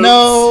to? Oops.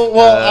 No,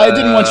 well, I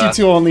didn't want you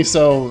to, only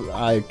so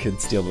I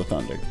could steal the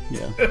thunder.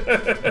 Yeah.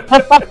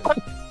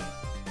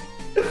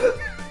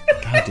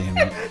 God damn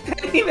it.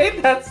 He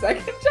made that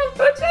second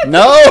jumbo jet?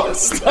 No!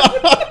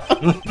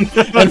 Stop!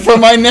 And for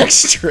my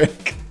next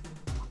trick.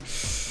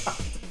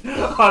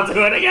 I'll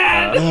do it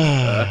again!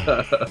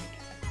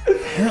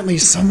 Apparently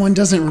someone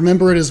doesn't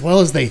remember it as well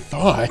as they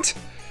thought.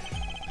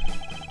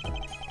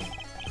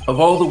 Of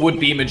all the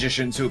would-be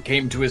magicians who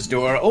came to his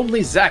door,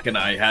 only Zack and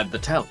I had the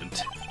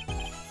talent.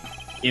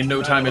 In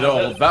no time at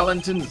all,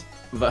 Valant and...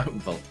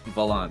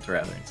 Valant,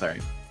 rather,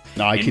 sorry.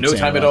 No, I In keep no saying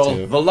time at that all,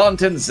 too.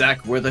 Valant and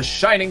Zack were the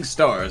shining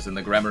stars in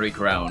the Grammary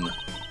crown.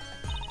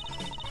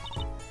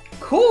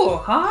 Cool,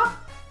 huh?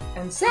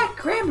 And Zack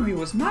Grammary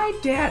was my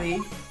daddy.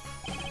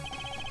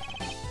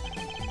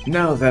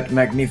 Now that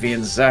Magnifi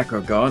and Zack are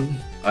gone,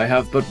 I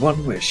have but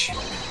one wish.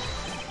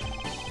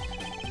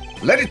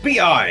 Let it be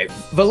I,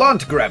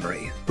 Valant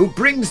Grammary, who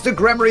brings the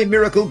Grammary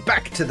miracle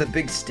back to the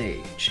big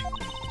stage.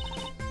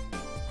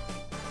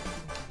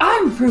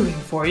 I'm rooting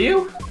for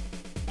you.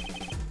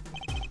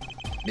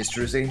 Miss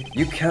Druzy,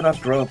 you cannot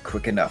grow up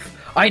quick enough.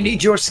 I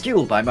need your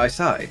skill by my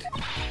side.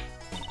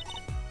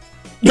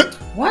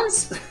 One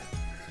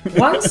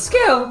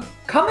skill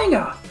coming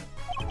up.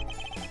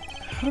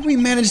 How do we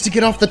manage to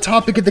get off the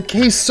topic of the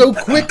case so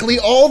quickly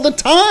all the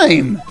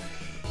time?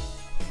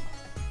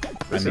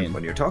 Listen,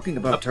 when you're talking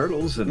about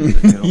turtles and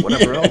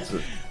whatever else.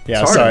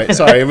 Yeah,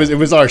 sorry. It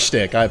was our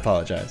shtick. I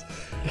apologize.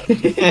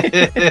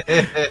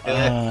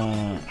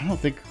 I don't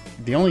think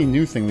the only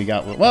new thing we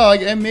got.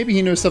 Well, maybe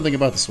he knows something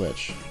about the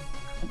Switch.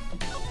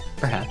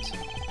 Perhaps.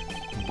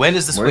 When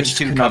is the Switch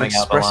 2 coming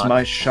out? Express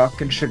my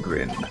shock and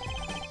chagrin.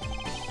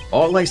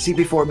 All I see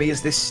before me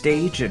is this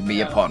stage and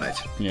me upon it.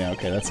 Yeah,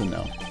 okay, that's a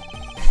no.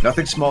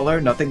 Nothing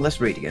smaller, nothing less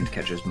radiant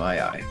catches my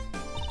eye.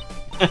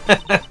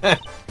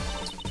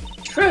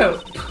 True.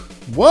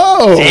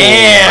 Whoa!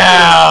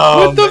 Damn!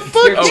 What the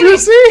fuck,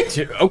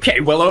 Juicy? Okay,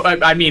 well,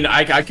 I mean,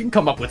 I can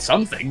come up with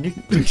something.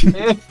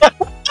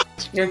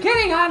 You're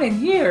getting on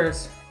in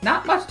years.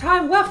 Not much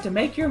time left to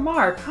make your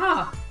mark,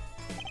 huh?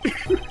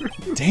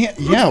 Damn,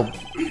 yeah.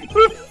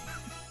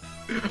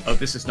 Oh,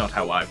 this is not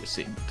how I was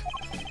seeing it.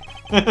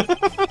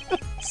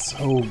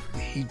 So,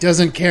 he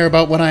doesn't care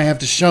about what I have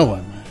to show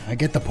him. I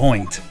get the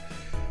point.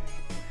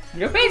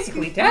 You're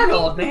basically dead,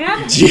 old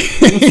man.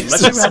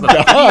 Jesus Let's have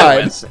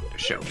God. a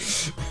show me.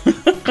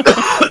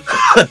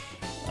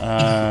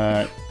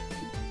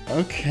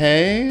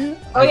 Okay.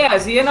 Oh yeah,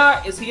 is he in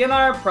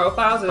our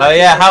profiles? Oh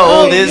yeah, how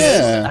old is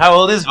yeah.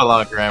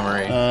 Valant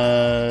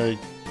Grammary?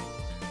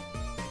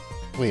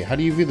 Wait, how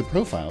do you view the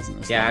profiles in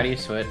this? Yeah, thing? how do you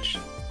switch?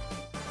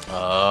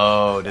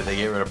 Oh, did they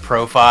get rid of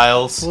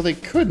profiles? Well, they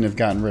couldn't have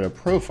gotten rid of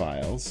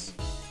profiles.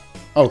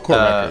 Oh, court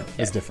record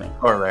is different.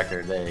 Court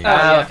record, there you go.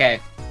 Yeah. Okay.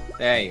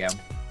 There you go.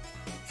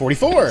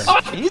 44.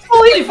 Oh, He's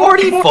only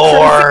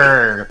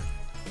 44!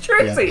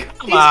 Trixie, Yeah.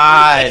 Come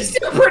on. he's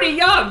still pretty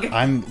young.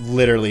 I'm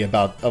literally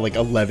about like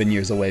 11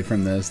 years away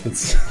from this.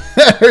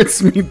 That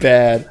hurts me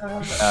bad.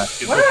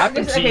 What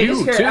happened to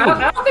you, too?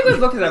 I don't think we've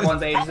looked at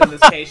everyone's ages in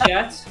this case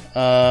yet.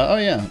 Oh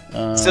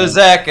yeah. So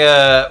Zach,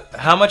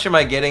 how much am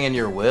I getting in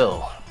your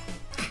will?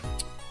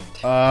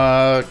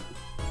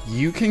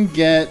 You can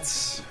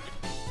get.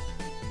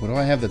 What do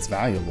I have that's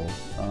valuable?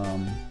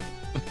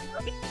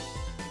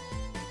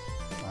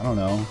 I don't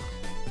know.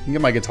 You can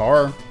get my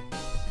guitar.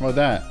 How about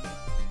that?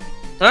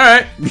 All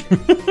right.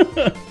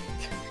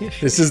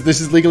 This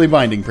is legally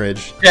binding,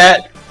 Pridge.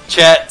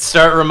 Chat.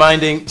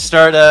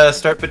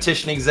 Start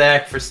petitioning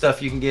Zach for stuff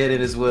you can get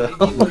in his will.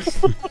 He was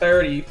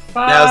 35.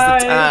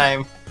 Now's the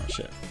time. Oh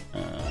shit.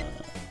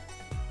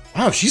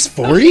 Wow, she's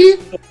 40.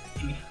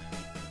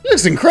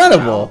 Looks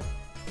incredible. Wow.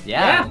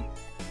 Yeah.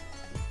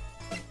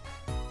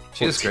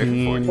 She was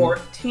great for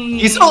 14.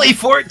 He's only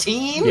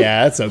 14?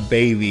 Yeah, that's a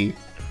baby.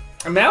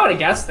 I mean, I would have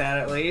guessed that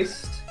at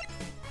least.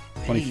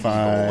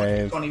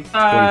 25.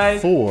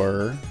 25.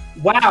 44.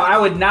 Wow, I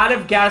would not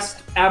have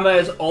guessed Emma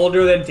is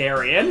older than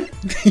Daryan.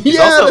 She's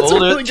Yeah, also that's a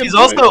older. really good She's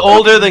point. also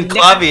older than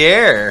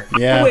Clavier. I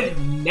Yeah, would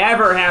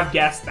never have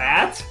guessed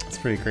that. it's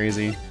pretty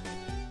crazy.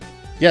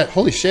 Yeah,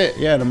 holy shit.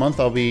 Yeah, in a month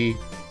I'll be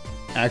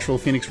actual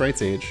Phoenix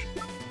Wright's age.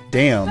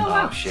 Damn. Oh,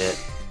 wow. Oh shit.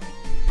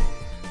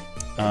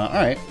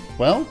 Alright,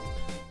 well,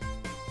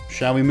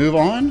 shall we move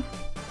on?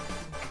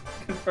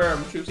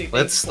 Confirmed. Trucy thinks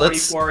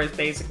Let's- 44 is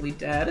basically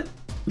dead.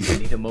 I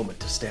need a moment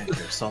to stand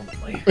here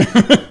solemnly. to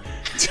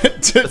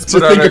put on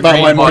think our about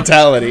green my one.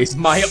 mortality.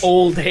 My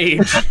old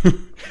age.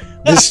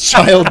 This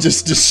child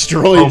just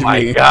destroyed me. Oh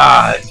my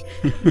god.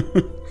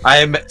 I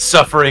am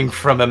suffering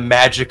from a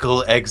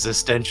magical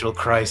existential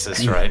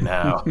crisis right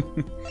now.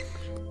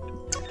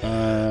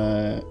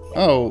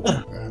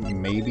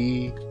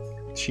 Maybe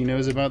she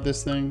knows about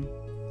this thing.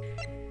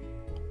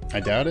 I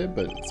doubt it,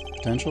 but it's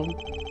potential.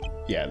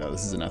 Yeah, no,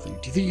 this is nothing.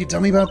 Do you think you can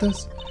tell me about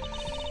this?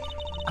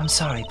 I'm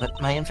sorry,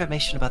 but my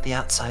information about the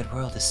outside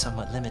world is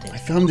somewhat limited. I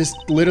found this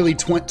literally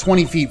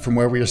 20 feet from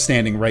where we are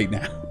standing right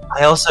now.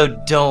 I also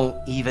don't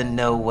even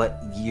know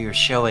what you're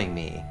showing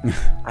me.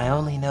 I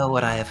only know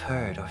what I have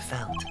heard or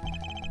felt.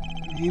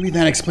 Maybe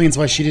that explains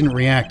why she didn't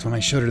react when I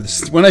showed her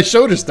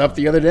stuff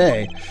the other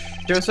day.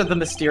 Shows her the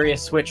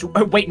mysterious switch.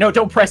 Oh, wait, no,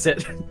 don't press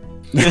it.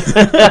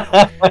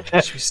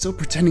 She was still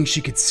pretending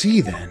she could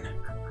see then.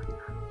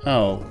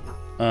 Oh.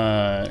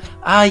 Yes,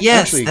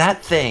 actually,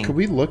 that thing. Could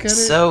we look at it?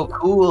 So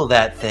cool,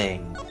 that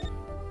thing.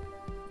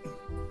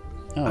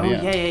 Oh,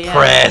 yeah.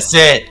 Press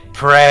it!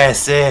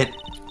 Press it!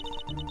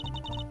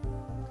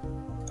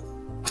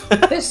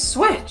 This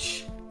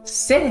switch,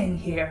 sitting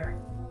here,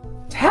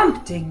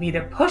 tempting me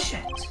to push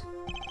it.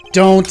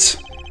 Don't!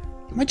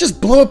 You might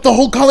just blow up the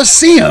whole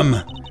Coliseum!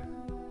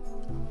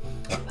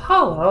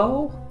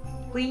 Hello,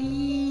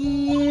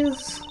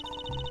 please.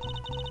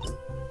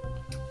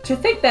 To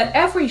think that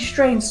every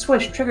strange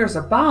switch triggers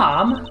a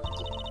bomb.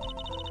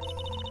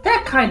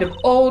 That kind of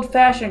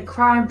old-fashioned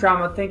crime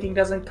drama thinking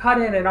doesn't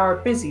cut in our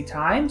busy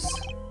times.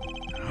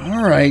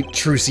 Alright,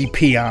 Trucy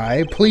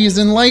P.I., please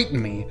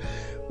enlighten me.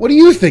 What do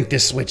you think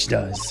this switch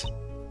does?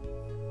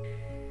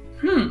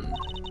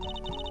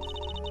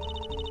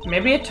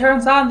 Maybe it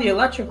turns on the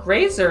electric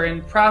razor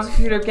in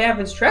Prosecutor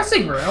Gavin's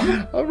dressing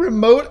room. A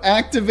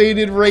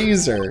remote-activated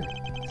razor.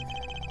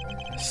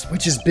 A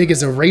switch as big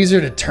as a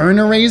razor to turn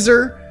a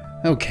razor?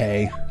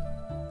 Okay.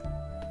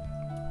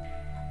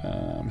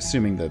 I'm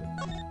assuming that...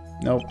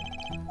 Nope.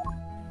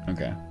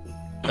 Okay.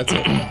 That's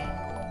it.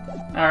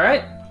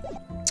 Alright.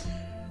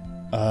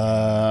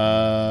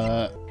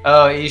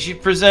 Oh, you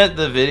should present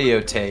the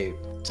videotape.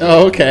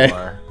 Oh, okay.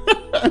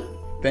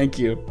 Thank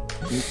you.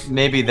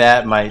 Maybe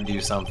that might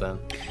do something.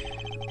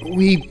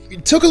 We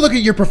took a look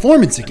at your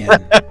performance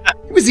again.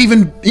 He was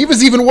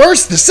even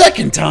worse the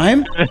second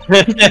time.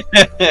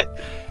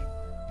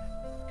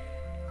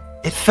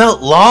 It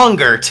felt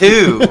longer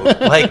too.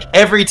 Like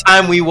every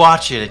time we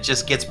watch it, it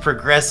just gets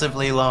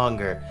progressively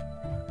longer.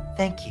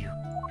 Thank you.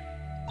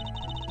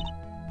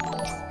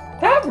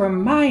 That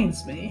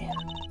reminds me.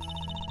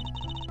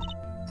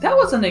 That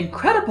was an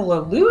incredible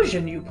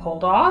illusion you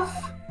pulled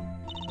off.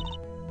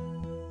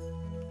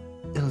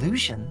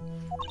 Illusion?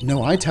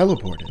 No, I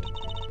teleported.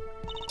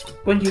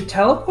 When you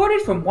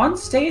teleported from one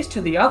stage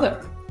to the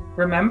other,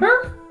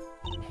 remember?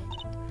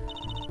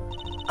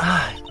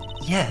 Ah,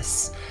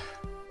 yes.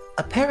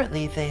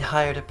 Apparently they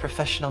hired a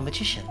professional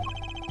magician.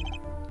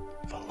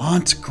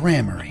 Valant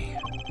Grammary.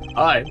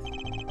 Hi.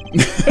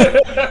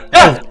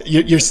 Oh,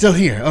 you're still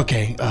here.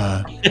 Okay.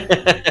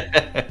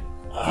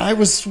 I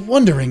was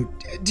wondering,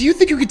 do you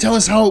think you could tell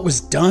us how it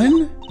was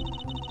done?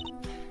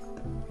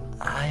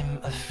 I'm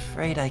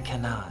afraid I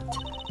cannot.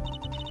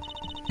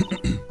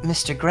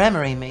 Mr.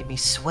 Grammary made me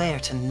swear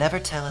to never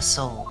tell a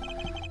soul.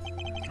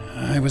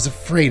 I was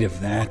afraid of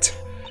that.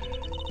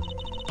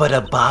 But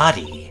a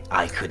body,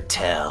 I could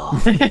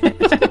tell.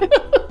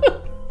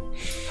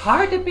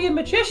 Hard to be a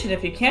magician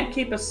if you can't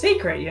keep a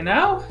secret, you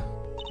know?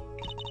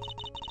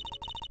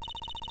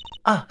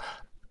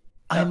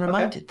 I'm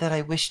reminded that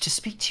I wish to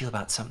speak to you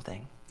about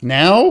something.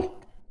 Now?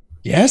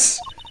 Yes?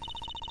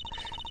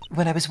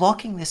 When I was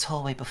walking this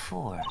hallway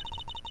before,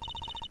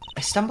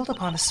 I stumbled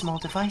upon a small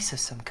device of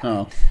some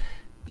kind. Oh.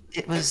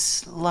 It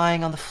was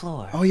lying on the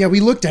floor. Oh yeah, we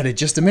looked at it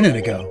just a minute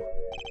ago.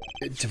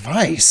 A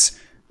device?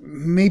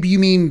 Maybe you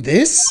mean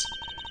this?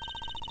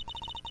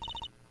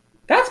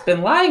 That's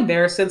been lying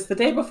there since the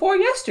day before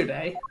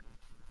yesterday.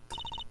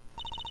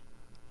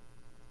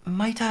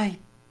 Might I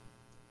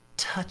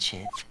touch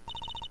it?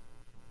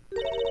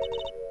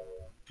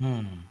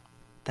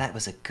 That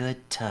was a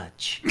good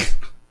touch.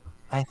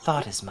 I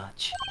thought as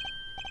much.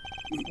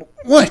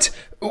 What?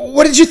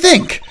 What did you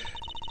think?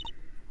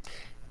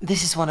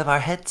 This is one of our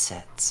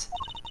headsets.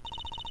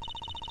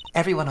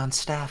 Everyone on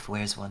staff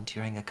wears one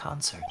during a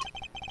concert.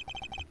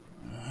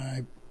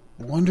 I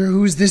wonder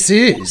whose this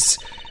is.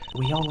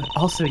 We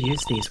also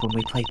use these when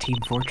we play Team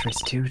Fortress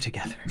 2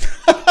 together. You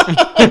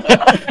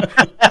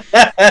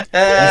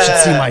should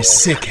see my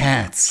sick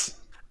hats.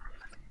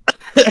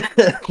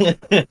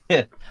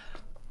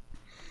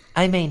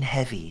 I mean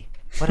heavy.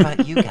 What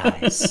about you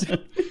guys?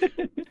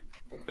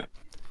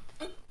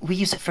 We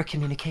use it for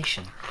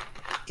communication.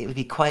 It would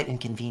be quite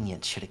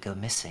inconvenient should it go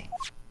missing.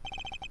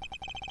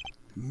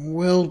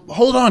 We'll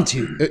hold on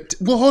to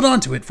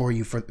it for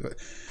you.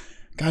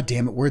 God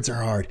damn it, words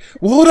are hard.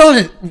 We'll hold on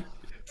it.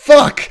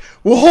 Fuck.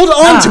 We'll hold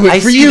on to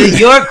it for you. I see that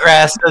your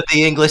grasp of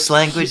the English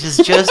language is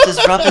just as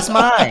rough as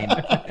mine.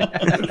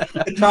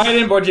 Try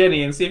it in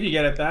Borgini and see if you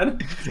get it then.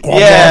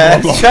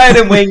 Yeah, try it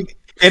in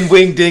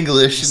winged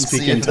English and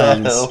Speak see in if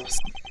that tongues.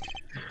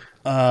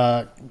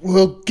 helps.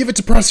 We'll give it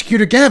to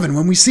Prosecutor Gavin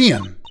when we see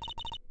him.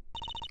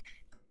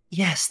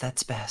 Yes,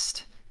 that's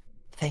best.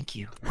 Thank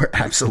you. We're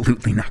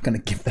absolutely not going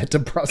to give that to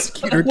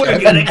Prosecutor We're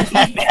Gavin. gonna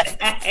keep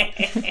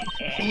it.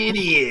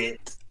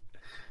 Idiot.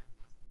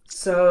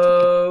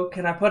 So,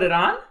 can I put it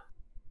on?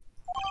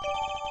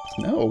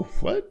 No,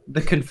 what?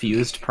 The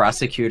confused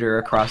prosecutor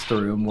across the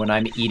room when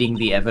I'm eating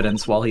the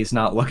evidence while he's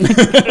not looking.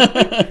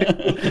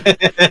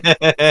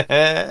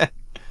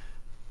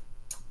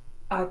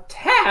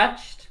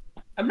 Attached?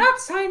 I'm not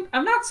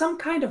some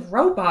kind of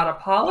robot,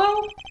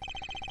 Apollo.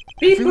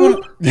 Beep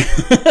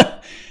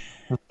boop.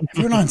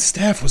 Everyone on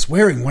staff was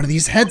wearing one of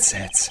these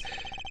headsets.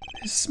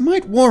 This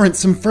might warrant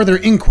some further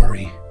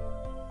inquiry.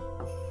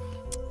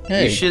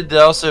 Hey. You should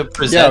also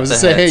present. Yeah, I was the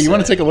gonna say, hey, you headset.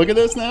 want to take a look at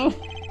this now?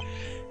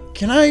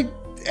 Can I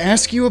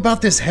ask you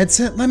about this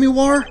headset,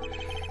 Lamiroir?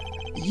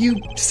 You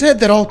said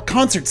that all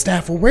concert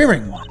staff were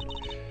wearing one.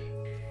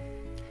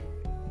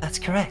 That's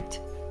correct.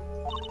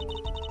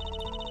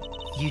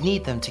 You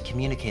need them to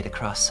communicate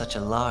across such a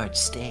large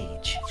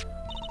stage.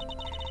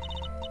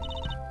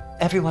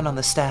 Everyone on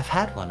the staff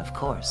had one, of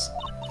course.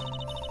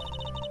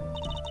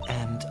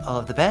 And all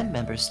of the band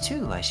members,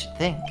 too, I should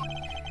think.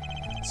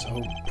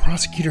 So,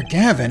 Prosecutor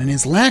Gavin and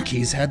his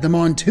lackeys had them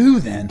on too,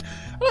 then.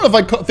 I don't know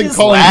if I think His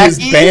calling lackeys?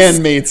 his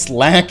bandmates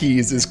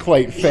lackeys is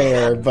quite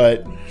fair,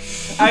 but...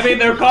 I mean,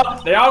 they're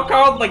all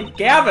called, like,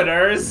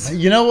 Gaviners.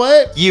 You know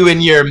what? You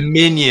and your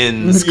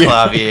minions, Yeah.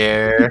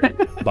 Clavier.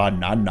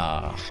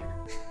 Banana.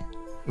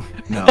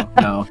 No.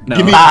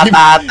 Give me, Ba, give,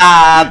 ba,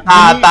 ba,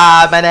 ba,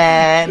 ba,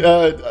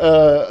 banana.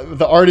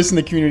 the artist in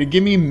the community,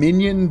 give me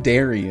Minion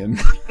Daryan.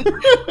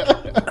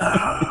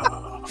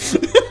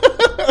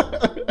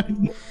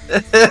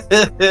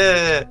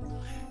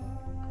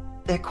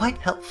 They're quite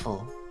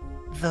helpful,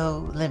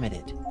 though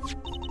limited.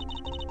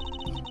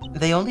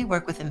 They only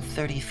work within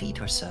 30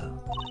 feet or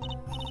so.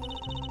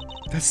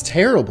 That's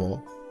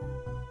terrible.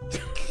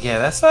 Yeah,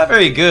 that's not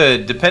very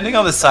good. Depending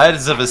on the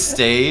size of a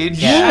stage,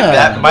 Yeah.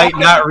 that might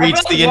not reach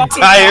the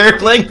entire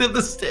length of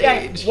the Yeah,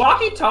 stage.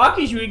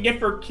 walkie-talkies you can get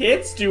for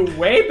kids do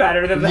way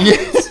better than that. Yeah,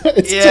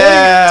 it's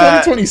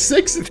Yeah.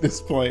 2026 at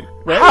this point,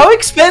 right? How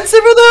expensive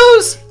are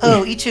those?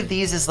 Oh, each of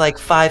these is like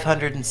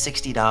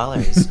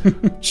 $560.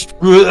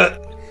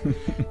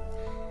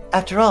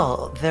 After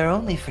all, they're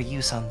only for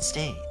use on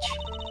stage.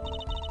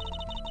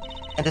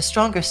 And a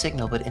stronger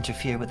signal would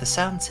interfere with the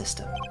sound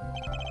system.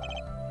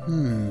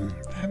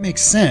 That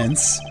makes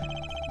sense.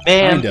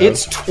 Man, Kind of.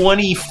 it's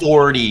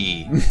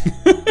 2040.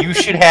 You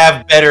should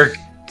have better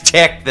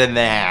tech than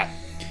that.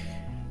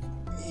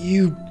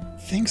 You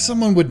think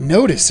someone would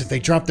notice if they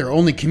dropped their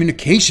only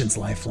communications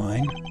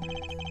lifeline.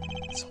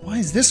 So why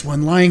is this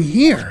one lying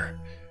here?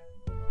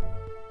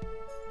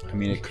 I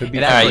mean, it could be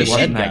It for actually the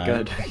wasn't head that guy.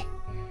 good.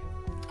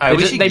 I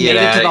wish they you'd made get it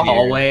to the outta here.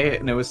 hallway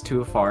and it was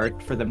too far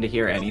for them to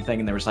hear anything,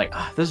 and they were just like,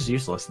 this is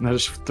useless, and they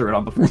just threw it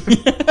on the floor.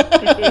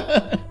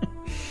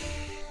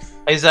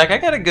 Hey, Zach, I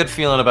got a good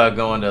feeling about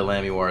going to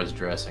Lamiroir's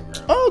dressing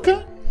room. Oh,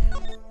 okay.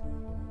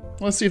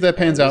 Let's see if that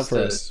pans out Just for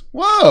a- us.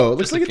 Whoa,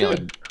 looks just a like it feeling.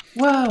 did.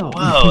 Whoa.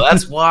 Whoa,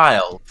 that's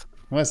wild.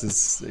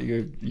 Wes,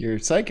 you're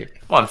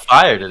psychic. I'm on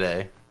fire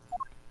today.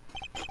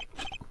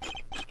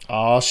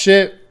 Oh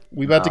shit,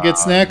 we about to get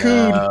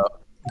snackooed. No.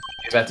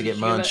 You're about to get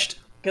munched.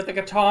 Get the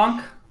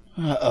gatonk.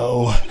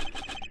 Uh-oh.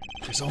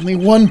 There's only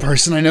one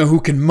person I know who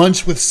can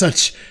munch with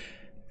such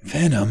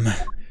venom.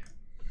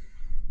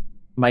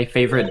 My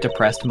favorite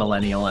depressed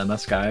millennial in the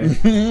sky.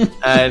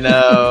 I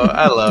know.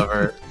 I love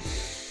her.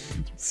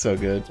 So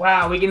good.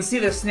 Wow, we can see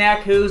the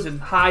snack who's in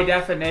high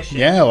definition.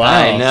 Yeah, wow.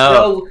 I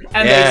know.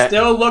 They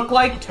still look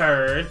like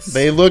turds.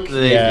 They look,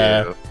 They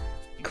do.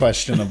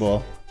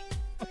 questionable.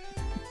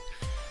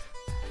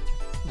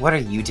 What are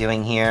you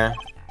doing here?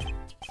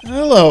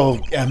 Hello,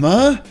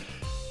 Emma.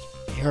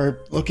 You're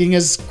looking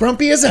as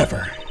grumpy as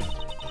ever.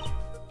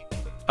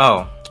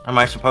 Oh, am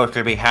I supposed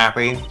to be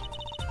happy?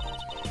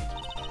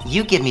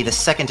 You give me the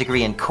second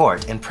degree in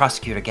court, and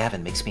Prosecutor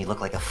Gavin makes me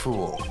look like a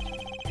fool.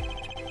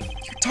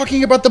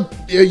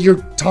 You're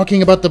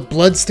talking about the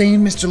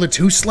bloodstain Mr.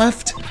 Latouche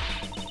left?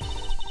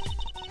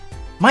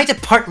 My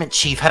department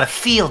chief had a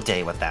field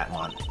day with that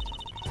one.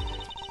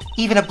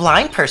 Even a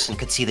blind person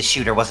could see the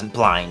shooter wasn't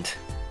blind.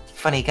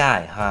 Funny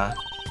guy, huh?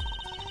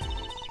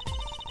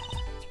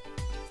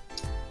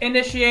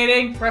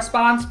 Initiating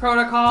response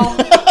protocol.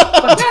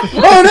 But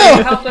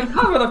that helped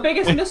uncover the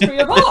biggest mystery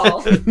of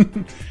all.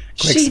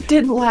 She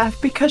didn't laugh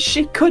because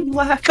she couldn't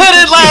laugh.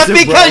 Couldn't laugh a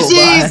because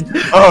she's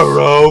a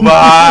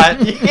robot.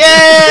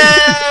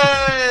 Yes.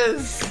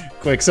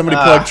 Quick, somebody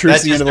plug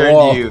Trucy into the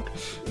wall.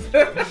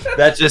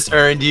 That just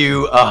earned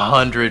you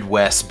 100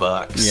 Wes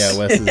bucks. Yeah,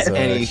 Wes is a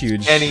any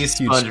huge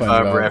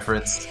SpongeBob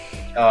reference.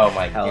 Oh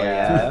my god.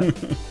 Yeah.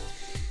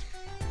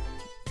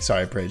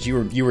 Sorry, Bridge.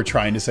 You were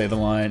trying to say the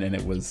line, and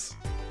it was.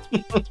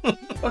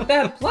 But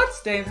that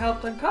bloodstain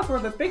helped uncover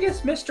the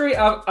biggest mystery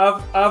of.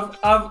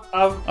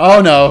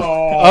 Oh no!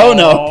 Oh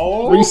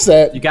no!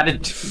 Reset. You gotta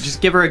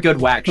just give her a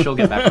good whack. She'll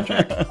get back on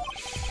track.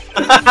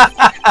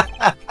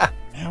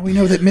 Now we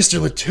know that Mr.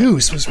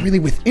 Latouche was really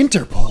with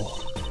Interpol.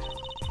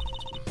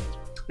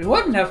 We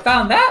wouldn't have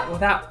found that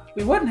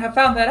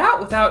out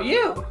without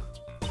you.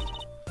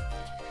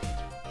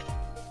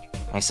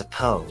 I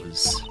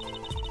suppose.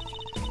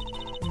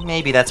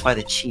 Maybe that's why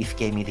the chief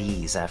gave me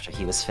these after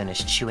he was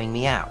finished chewing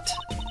me out.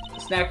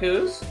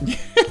 Snackoos?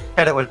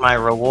 Credit was my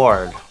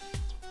reward.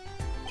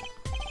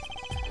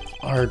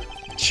 Are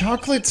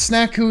chocolate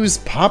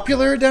snackoos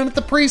popular down at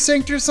the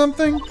precinct or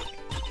something?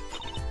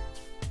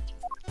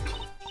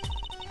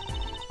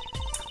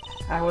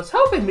 I was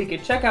hoping we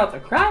could check out the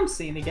crime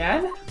scene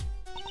again.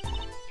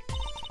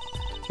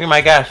 Be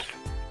my guest.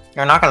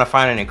 You're not gonna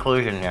find any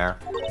clues in here.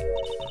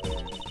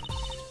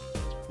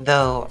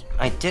 Though,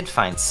 I did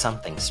find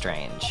something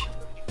strange.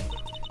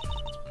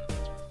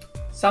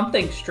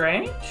 Something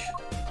strange?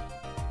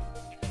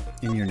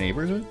 In your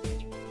neighborhood?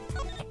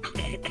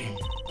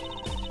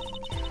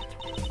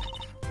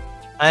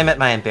 I'm at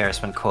my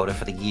embarrassment quota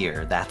for the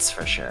year, that's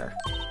for sure.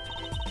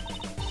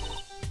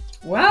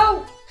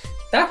 Well,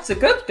 that's a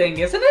good thing,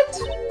 isn't it?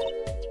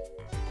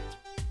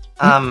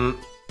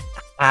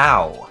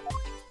 How?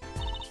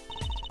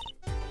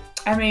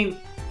 I mean,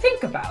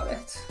 think about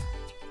it.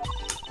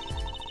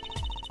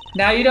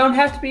 Now you don't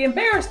have to be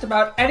embarrassed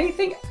about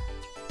anything.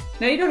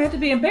 Now you don't have to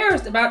be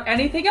embarrassed about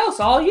anything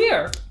else all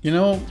year. You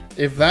know,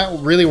 if that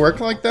really worked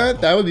like that,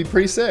 that would be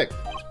pretty sick.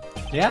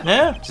 Yeah.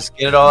 Yeah, just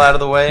get it all out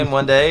of the way in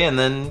one day and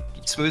then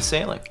smooth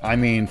sailing. I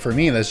mean, for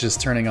me, that's just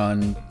turning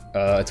on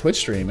a Twitch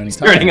stream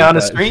anytime. Turning on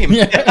a stream.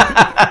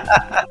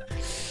 Yeah.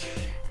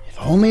 If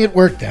only it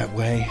worked that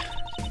way.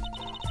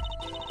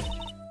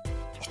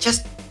 It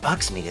just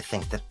bugs me to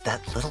think that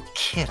that little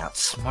kid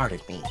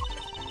outsmarted me.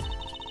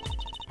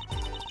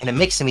 And it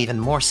makes him even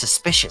more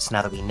suspicious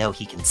now that we know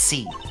he can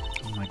see.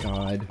 Oh my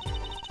god.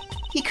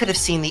 He could have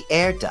seen the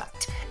air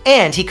duct,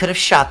 and he could have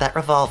shot that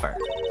revolver.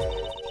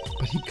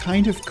 But he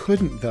kind of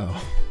couldn't, though.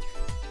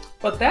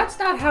 But that's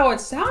not how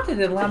it sounded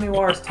in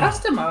Lamiroir's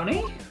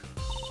testimony.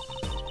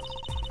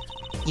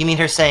 You mean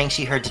her saying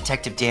she heard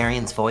Detective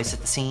Daryan's voice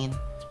at the scene?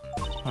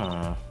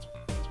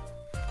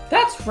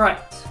 That's right.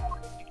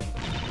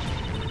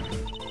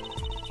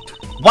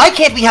 Why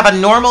can't we have a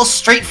normal,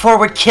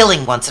 straightforward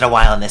killing once in a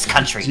while in this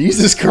country?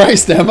 Jesus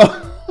Christ,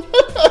 Emma.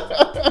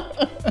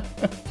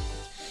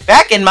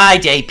 Back in my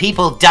day,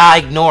 people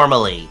died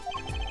normally.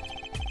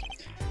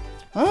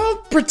 I'll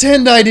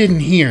pretend I didn't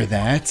hear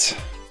that.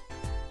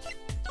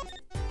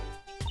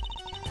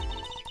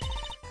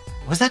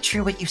 Was that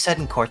true what you said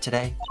in court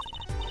today?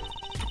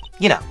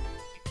 You know,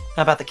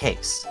 about the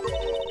case.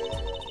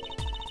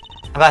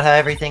 About how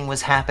everything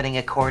was happening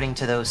according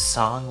to those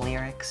song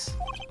lyrics?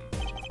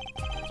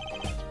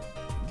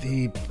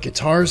 The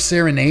guitar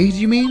serenade,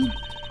 you mean?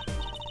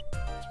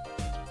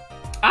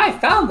 I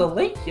found the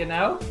link, you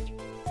know.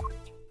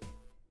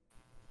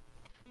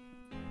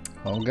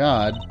 Oh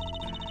god.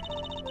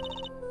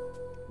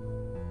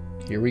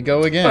 Here we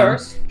go again.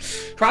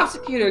 First,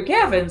 Prosecutor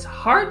Gavin's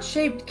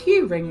heart-shaped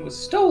keyring was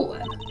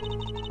stolen.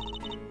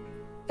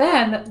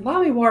 Then,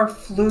 Lamiroir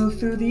flew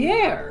through the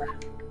air.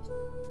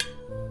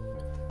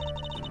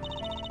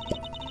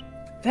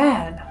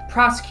 Then,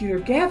 Prosecutor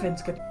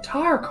Gavin's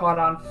guitar caught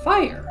on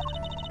fire.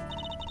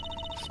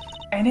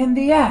 And in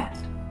the end,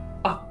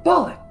 a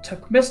bullet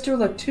took Mr.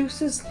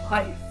 Latusse's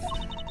life.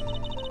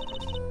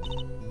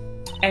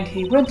 And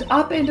he went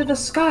up into the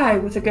sky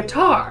with a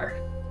guitar.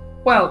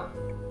 Well,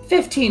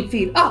 15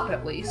 feet up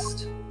at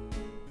least.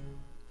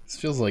 This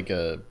feels like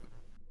a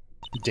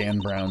Dan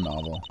Brown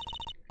novel.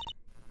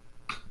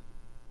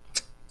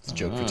 It's a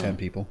joke for 10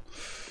 people.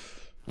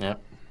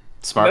 Yep.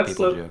 Smart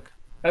people joke.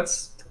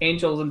 That's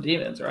Angels and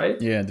Demons,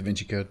 right? Yeah, Da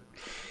Vinci Code.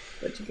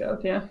 Da Vinci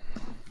Code, yeah.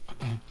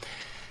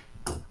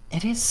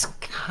 It is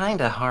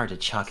kinda hard to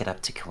chalk it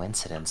up to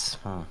coincidence.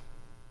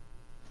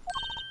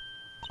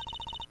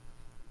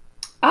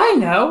 I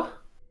know,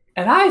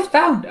 and I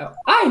found it.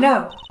 I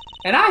know,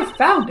 and I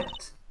found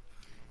it.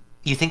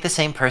 You think the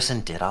same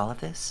person did all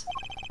of this?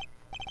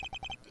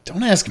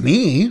 Don't ask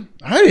me.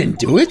 I didn't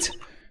do it.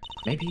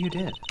 Maybe you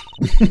did.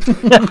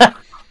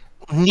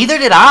 Neither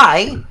did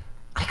I.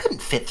 I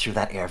couldn't fit through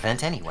that air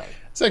vent anyway.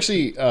 It's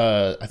actually,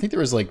 I think there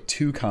was like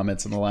 2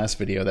 comments in the last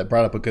video that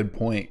brought up a good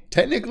point.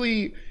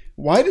 Technically,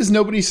 why does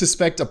nobody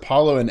suspect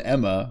Apollo and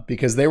Emma?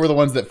 Because they were the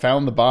ones that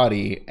found the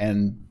body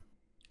and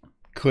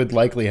could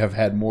likely have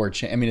had more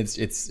chance. I mean,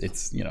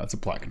 it's you know, it's a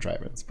plot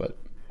contrivance, but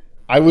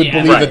I would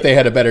believe that they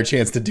had a better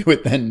chance to do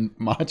it than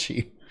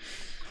Machi.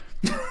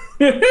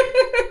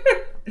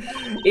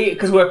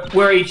 Because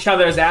we're each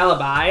other's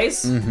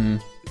alibis. Mm-hmm.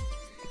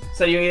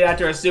 So you either have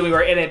to assume we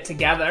were in it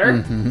together.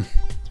 Mm-hmm.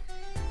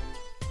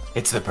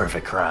 It's the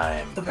perfect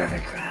crime. The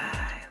perfect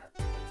crime.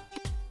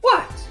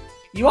 What?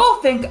 You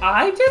all think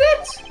I did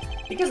it?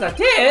 Because I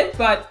did,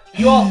 but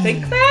you all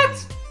think that?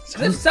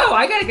 If so,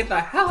 I gotta get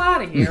the hell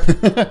out of here.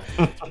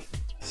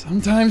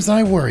 Sometimes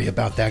I worry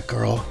about that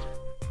girl.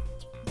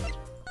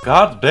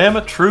 God damn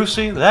it,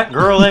 Trucy, that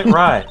girl ain't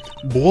right.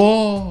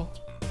 Whoa.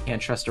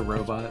 Can't trust a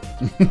robot.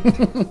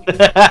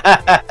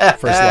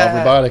 First law of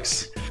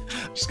robotics.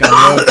 Just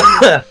gotta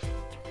know.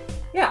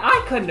 Yeah,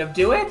 I couldn't have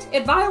do it.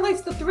 It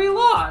violates the 3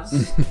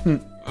 laws.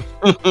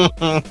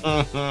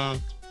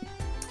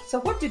 So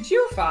what did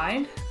you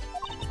find?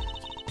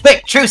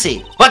 Quick,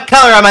 Trucy, what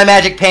color are my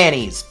magic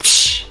panties?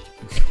 Psh!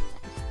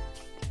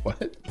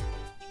 What?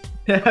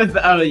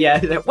 Oh yeah.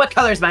 What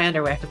color is my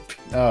underwear?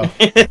 Oh.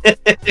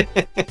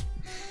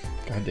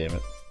 God damn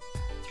it.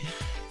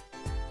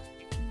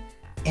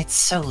 It's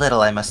so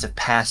little I must have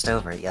passed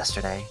over it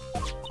yesterday.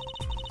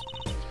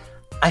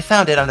 I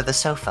found it under the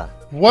sofa.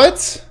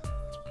 What?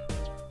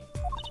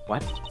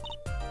 What?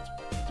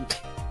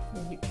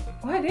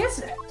 What is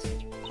it?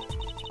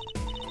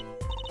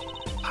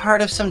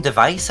 Part of some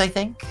device, I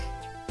think?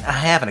 I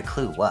haven't a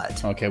clue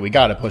what. Okay, we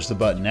gotta push the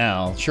button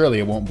now. Surely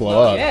it won't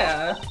blow up.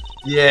 Yeah.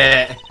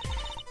 Yeah.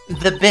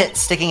 The bit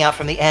sticking out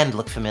from the end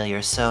looked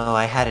familiar, so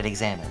I had it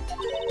examined.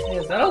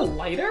 Is that a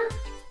lighter?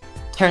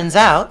 Turns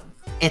out,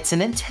 it's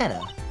an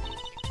antenna.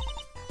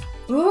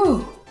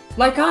 Ooh,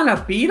 like on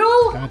a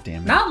beetle? God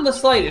damn it. Not in the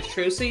slightest,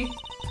 Trucy.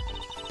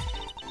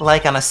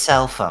 Like on a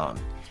cell phone.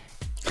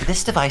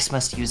 This device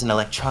must use an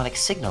electronic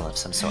signal of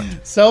some sort.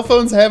 Cell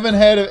phones haven't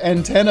had an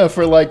antenna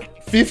for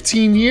like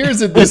 15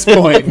 years at this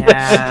point.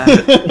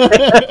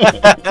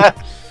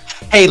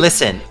 Hey,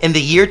 listen, in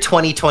the year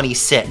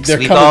 2026, They're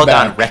we've all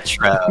coming gone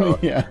retro.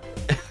 Yeah.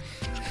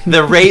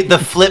 The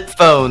flip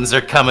phones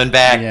are coming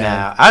back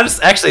now.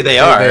 Actually, they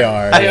are. They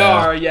are. They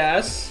are,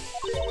 yes.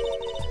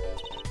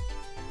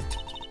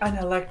 An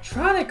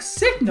electronic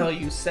signal,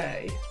 you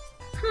say?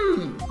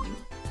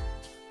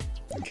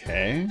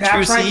 Okay.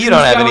 Trucy, you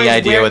don't have any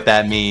idea what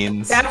that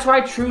means. That's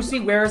why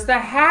Trucy wears the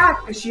hat,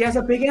 because she has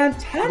a big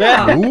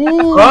antenna.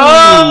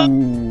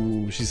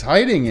 Ooh, she's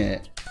hiding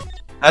it.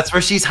 That's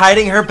where she's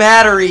hiding her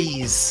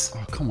batteries.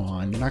 Oh, come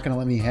on. You're not going to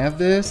let me have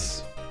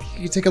this?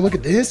 Can you take a look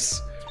at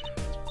this?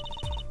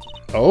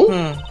 Oh?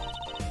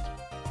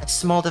 A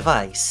small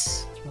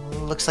device.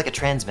 Looks like a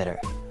transmitter.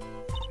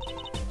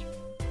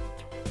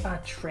 A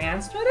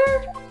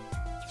transmitter?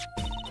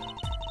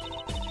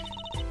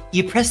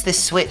 You press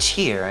this switch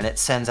here and it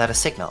sends out a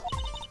signal.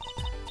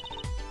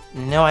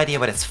 No idea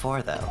what it's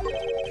for, though.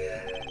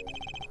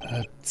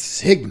 A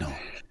signal?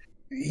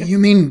 You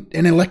mean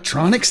an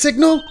electronic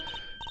signal?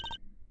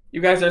 You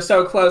guys are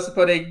so close to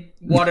putting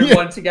one and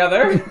one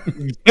together.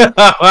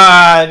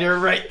 You're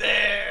right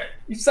there.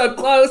 You're so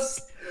close.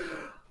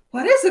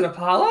 What is it,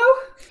 Apollo?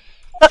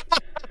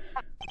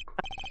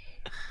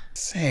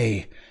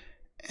 Say,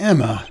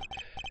 Emma.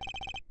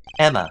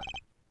 Emma.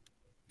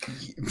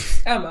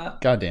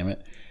 God damn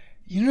it.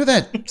 You know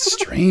that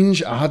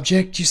strange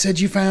object you said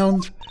you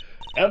found?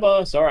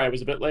 Emma, sorry I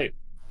was a bit late.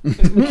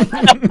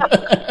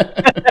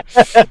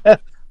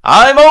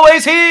 I'm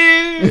always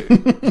here!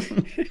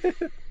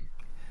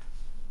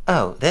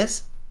 Oh,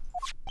 this?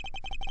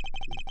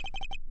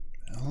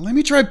 Let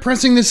me try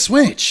pressing this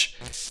switch.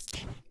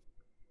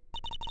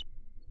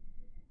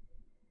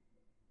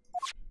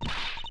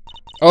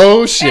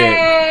 Oh shit.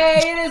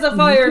 Hey, it is a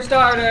fire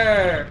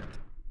starter!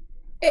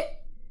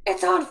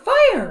 It's on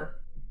fire!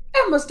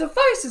 Emma's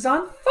device is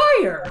on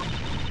fire!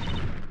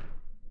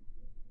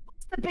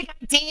 What's the big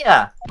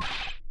idea?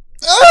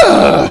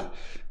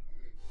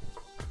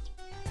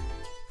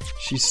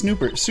 She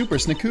super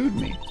snakooed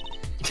me.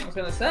 I was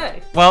gonna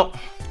say. Well,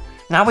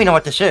 now we know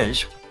what this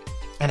is.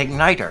 An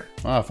igniter.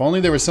 Wow, if only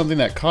there was something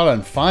that caught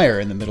on fire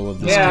in the middle of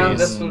this case.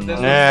 This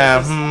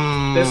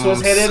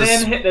was hidden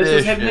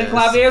in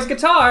Clavier's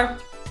guitar.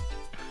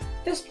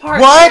 This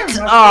part. What?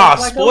 Ah,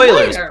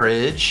 spoilers,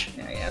 Bridge.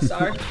 Yeah,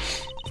 sorry.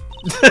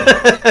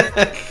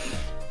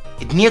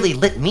 It nearly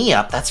lit me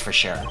up, that's for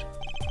sure.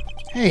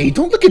 Hey,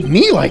 don't look at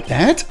me like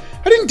that.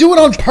 I didn't do it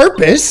on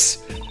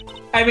purpose.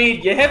 I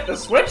mean, you hit the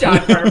switch on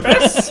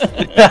purpose.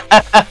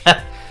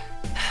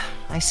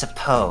 I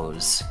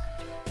suppose.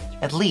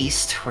 At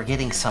least, we're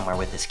getting somewhere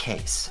with this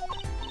case.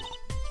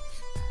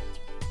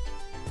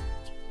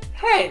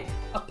 Hey,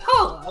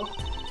 Apollo.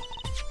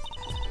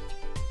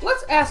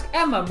 Let's ask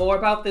Emma more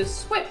about this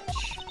switch.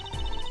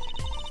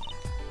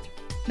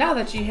 Now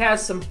that she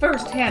has some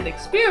first-hand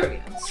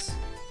experience.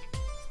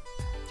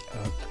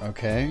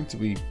 Okay, do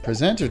we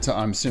present or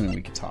I'm assuming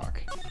we could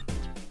talk.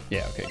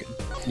 Yeah, okay, good.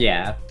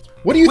 Yeah.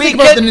 What do you think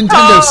about the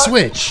Nintendo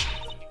Switch?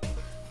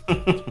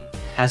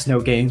 Has no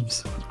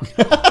games.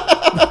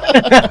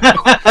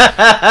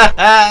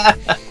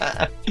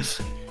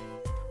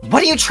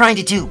 What are you trying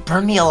to do?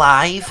 Burn me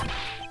alive?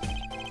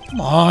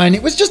 Come on,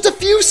 it was just a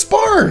few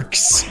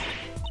sparks.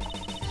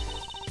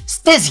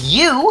 Says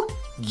you?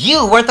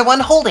 You weren't the one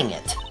holding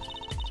it.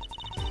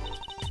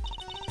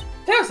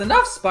 There's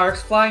enough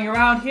sparks flying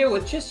around here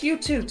with just you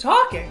two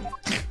talking.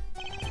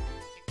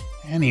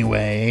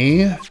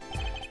 Anyway,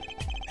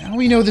 now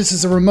we know this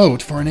is a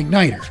remote for an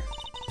igniter.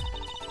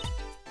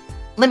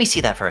 Let me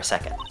see that for a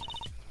second.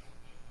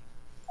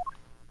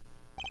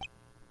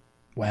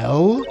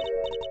 Well?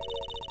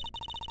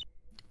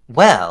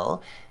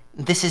 Well,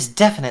 this is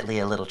definitely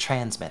a little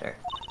transmitter.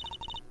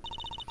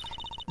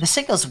 The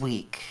signal's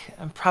weak,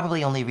 and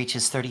probably only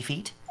reaches 30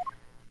 feet.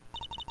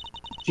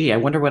 Gee, I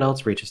wonder what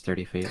else reaches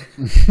 30 feet.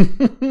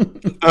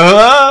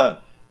 A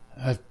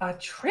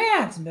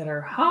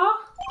transmitter, huh?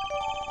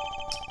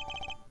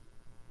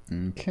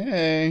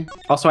 Okay.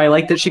 Also, I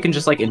like that she can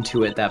just like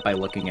intuit that by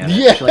looking at it.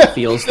 Yeah. She like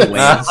feels the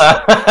waves.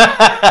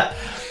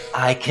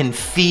 I can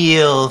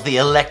feel the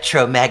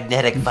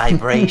electromagnetic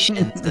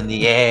vibrations in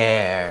the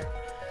air.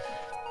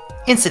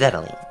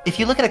 Incidentally, if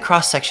you look at a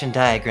cross-section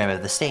diagram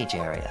of the stage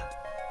area...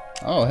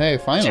 Oh, hey,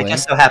 finally. Which I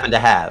just so happen to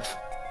have.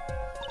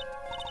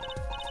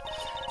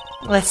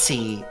 Let's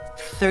see,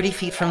 30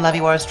 feet from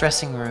Lamiroir's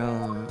dressing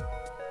room...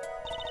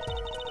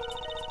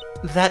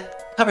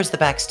 That covers the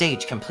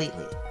backstage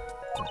completely.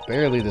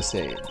 Barely the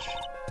stage.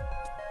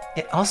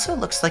 It also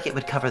looks like it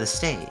would cover the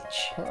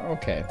stage.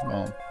 Okay,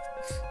 well,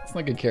 let's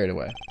not get carried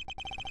away.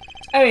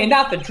 I mean,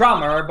 not the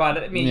drummer, but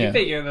I mean, you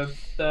figure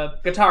the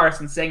guitarist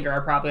and singer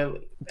are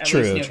probably at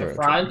least near the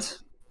front.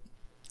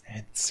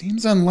 It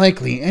seems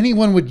unlikely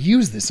anyone would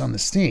use this on the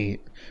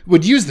stage.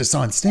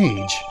 On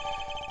stage.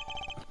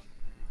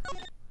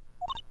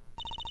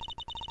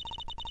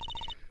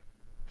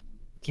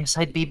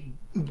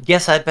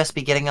 Guess I'd best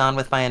be getting on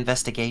with my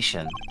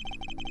investigation.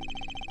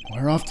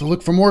 We're off to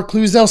look for more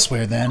clues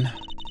elsewhere, then.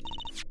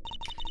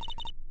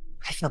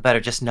 I feel better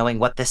just knowing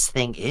what this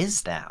thing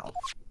is now.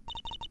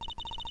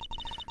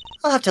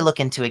 I'll have to look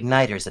into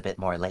igniters a bit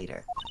more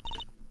later.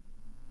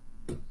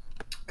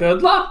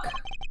 Good luck!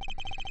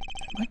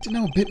 I'd like to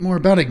know a bit more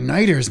about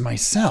igniters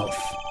myself.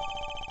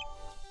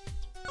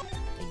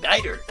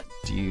 Igniter?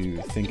 Do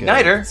you think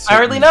Igniter? I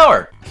hardly know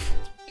her!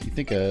 Do you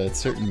think a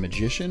certain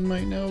magician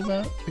might know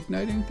about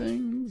igniting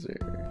things,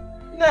 or...?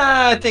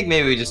 Nah, I think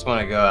maybe we just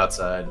want to go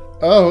outside.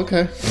 Oh,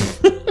 okay.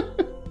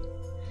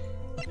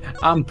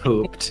 I'm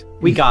pooped.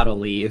 We gotta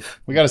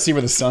leave. We gotta see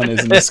where the sun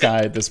is in the sky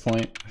at this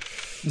point.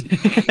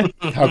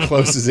 How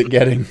close is it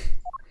getting?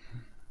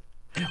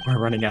 We're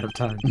running out of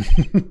time.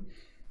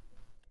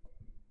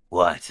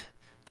 What?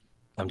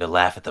 Come to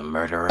laugh at the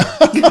murderer?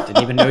 Didn't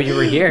even know you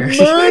were here.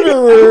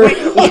 Murderer!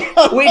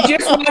 we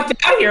just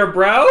walked out here,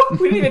 bro.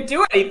 We didn't even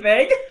do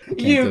anything.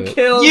 You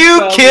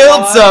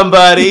killed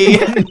somebody.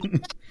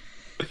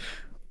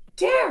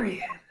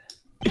 Daryan.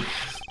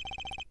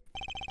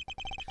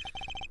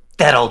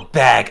 That old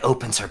bag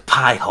opens her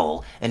pie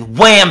hole, and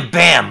wham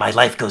bam, my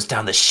life goes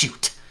down the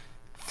chute.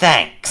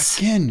 Thanks.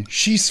 Again,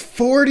 she's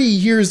 40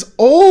 years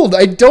old.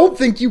 I don't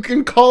think you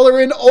can call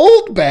her an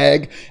old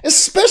bag,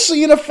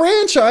 especially in a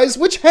franchise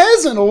which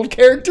has an old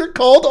character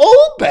called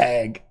Old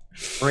Bag.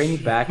 Bring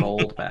back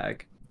Old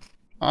Bag.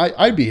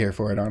 I'd be here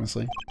for it,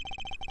 honestly.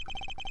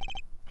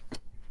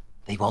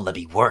 They won't let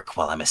me work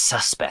while I'm a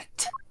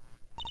suspect.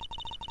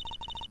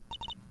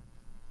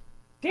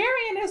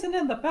 Daryan isn't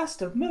in the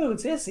best of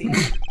moods, is he?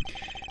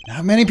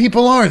 Not many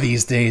people are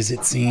these days,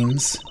 it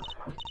seems.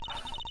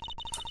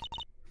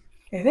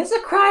 It is a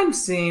crime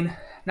scene.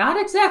 Not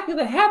exactly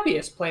the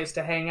happiest place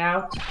to hang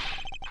out.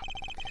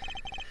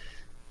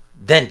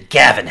 Then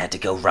Gavin had to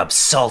go rub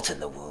salt in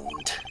the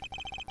wound.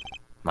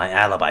 My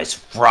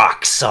alibi's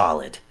rock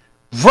solid.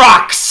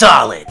 Rock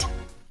solid!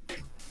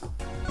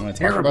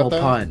 Terrible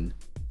pun.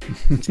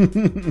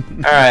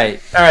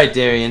 Alright,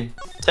 Daryan.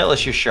 Tell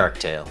us your shark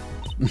tale.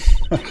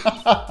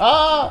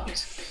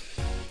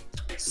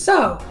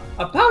 So,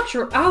 about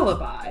your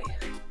alibi.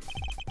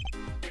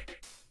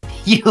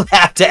 You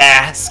have to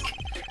ask.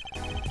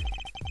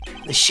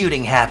 The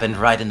shooting happened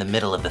right in the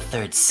middle of the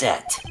third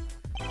set.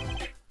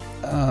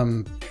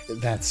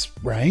 That's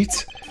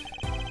right.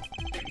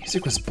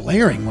 Music was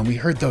blaring when we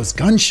heard those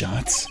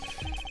gunshots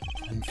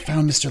and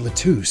found Mr.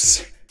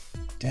 Latouche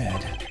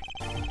dead.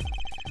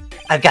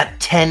 I've got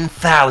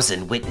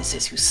 10,000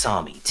 witnesses who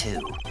saw me,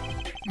 too.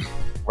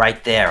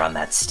 Right there on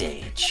that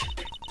stage.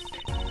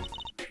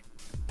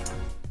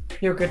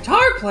 Your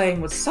guitar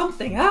playing was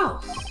something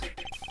else.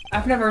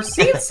 I've never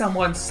seen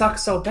someone suck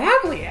so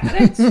badly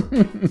at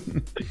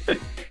it.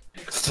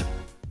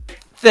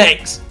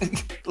 Thanks,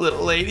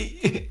 little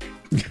lady.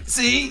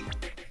 See?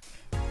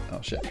 Oh,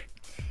 shit.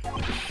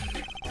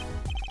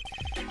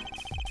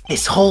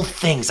 This whole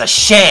thing's a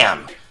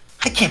sham.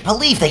 I can't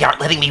believe they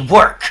aren't letting me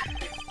work.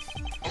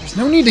 There's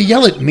no need to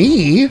yell at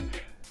me.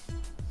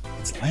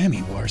 It's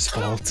Lamiroir's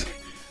fault.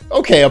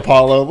 Okay,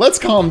 Apollo, let's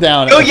calm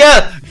down. Go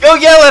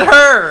yell at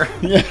her!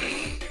 Yeah.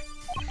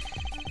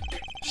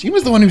 She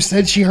was the one who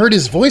said she heard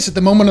his voice at the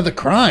moment of the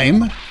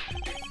crime.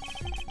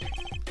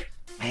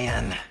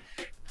 Man,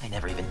 I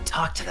never even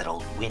talked to that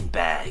old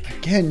windbag.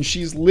 Again,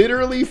 she's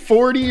literally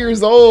 40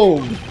 years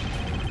old.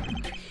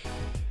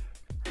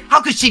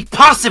 How could she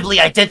possibly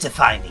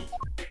identify me?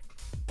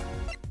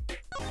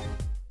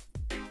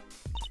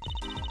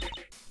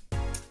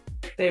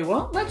 They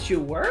won't let you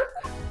work?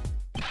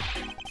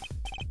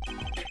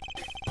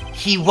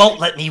 He won't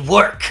let me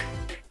work.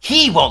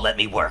 He won't let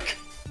me work.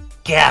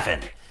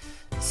 Gavin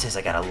says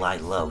I gotta lie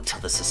low till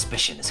the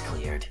suspicion is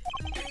cleared.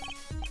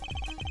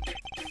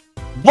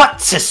 What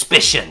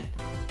suspicion?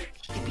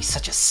 He can be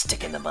such a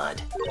stick in the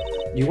mud.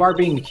 You are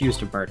being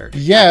accused of murder.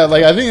 Yeah,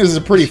 like, I think this is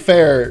a pretty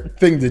fair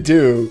thing to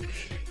do.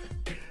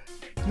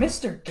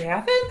 Mr.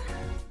 Gavin?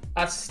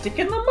 A stick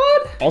in the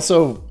mud?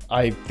 Also,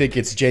 I think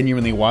it's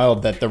genuinely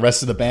wild that the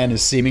rest of the band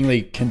is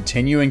seemingly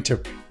continuing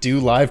to do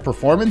live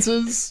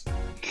performances.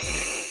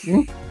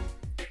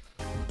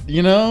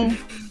 You know?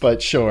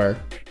 But sure.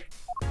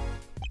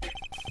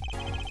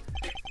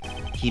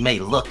 He may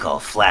look all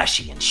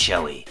flashy and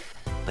showy,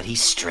 but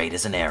he's straight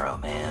as an arrow,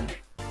 man.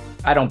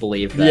 I don't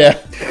believe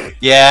that. Yeah.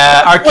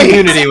 Yeah, our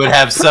community would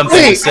have something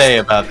to say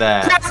about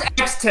that. That's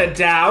X to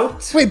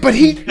doubt. Wait, but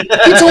he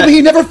told me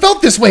he never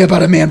felt this way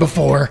about a man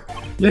before.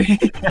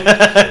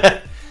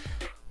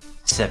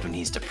 Except when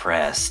he's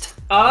depressed.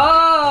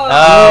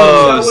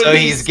 Oh, so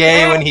he's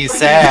gay when he's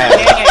sad.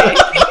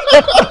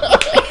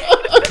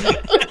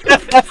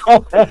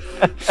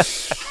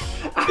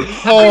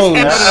 Holy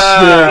shit.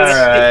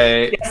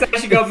 Alright. Guess I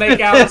should go make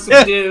out with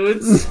some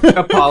dudes.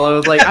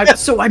 Apollo's like,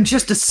 I'm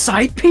just a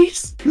side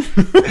piece?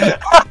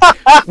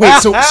 Wait,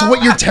 so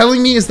what you're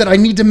telling me is that I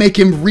need to make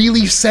him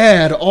really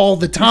sad all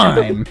the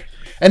time,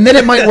 and then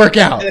it might work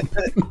out.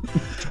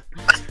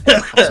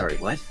 I'm sorry,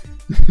 what?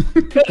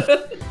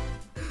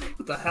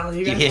 What the hell are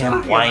you Did you guys hear him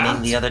talking whining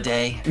about? the other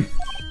day?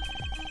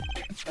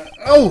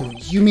 Oh,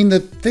 you mean the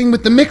thing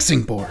with the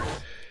mixing board?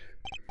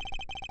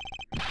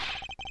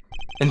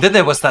 And then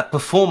there was that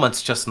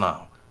performance just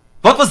now.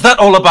 What was that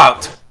all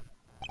about?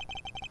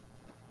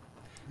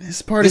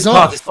 This part This is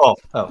part off. is off.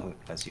 Oh,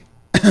 that's you.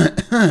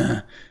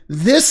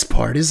 This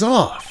part is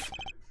off.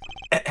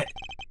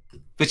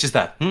 Which is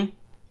that,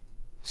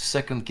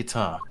 Second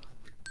guitar.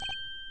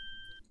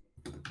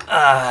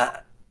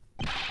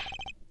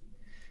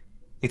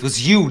 It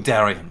was you,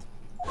 Daryan.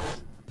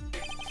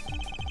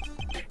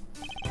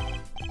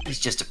 He's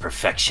just a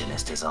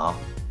perfectionist is all.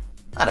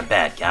 Not a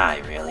bad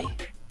guy, really.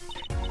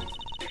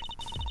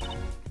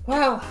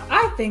 Well,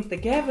 I think the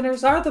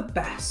Gaviners are the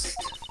best.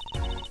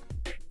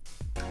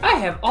 I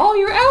have all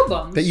your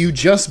albums. That you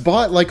just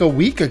bought like a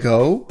week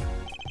ago.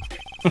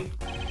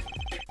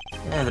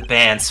 The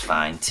band's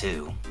fine,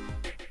 too.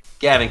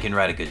 Gavin can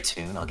write a good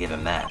tune, I'll give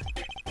him that.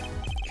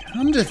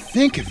 Come to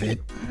think of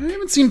it, I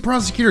haven't seen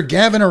Prosecutor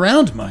Gavin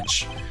around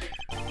much.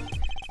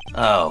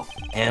 Oh,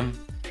 him?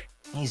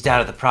 He's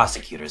down at the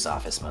prosecutor's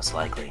office, most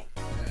likely.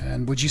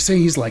 And would you say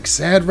he's like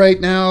sad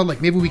right now?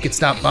 Like maybe we could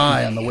stop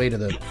by on the way to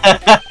the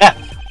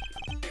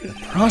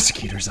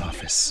prosecutor's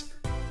office.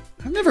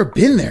 I've never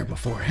been there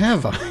before,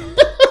 have I?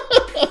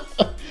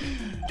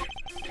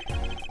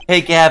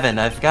 Hey, Gavin,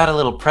 I've got a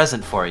little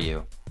present for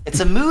you. It's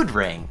a mood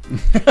ring.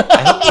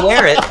 I hope you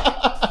wear it.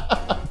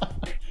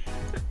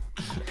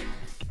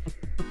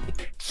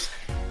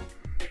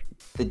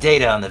 The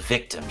data on the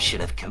victim should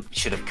have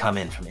come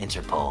in from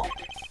Interpol.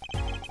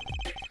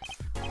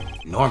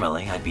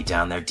 Normally, I'd be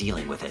down there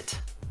dealing with it.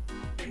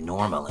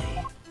 Normally.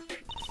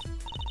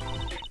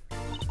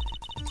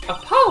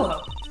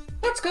 Apollo,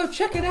 let's go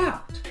check it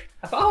out.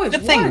 I've always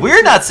Good thing wanted we're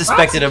to not see the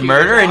suspected of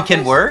murder and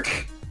can prosecutor's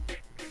work.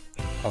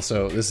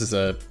 Also, this is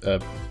a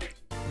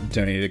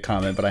donated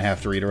comment, but I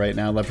have to read it right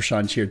now.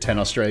 Leprechaun cheered $10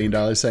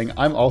 Australian saying,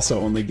 "I'm also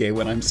only gay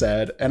when I'm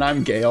sad, and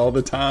I'm gay all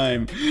the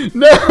time."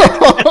 No!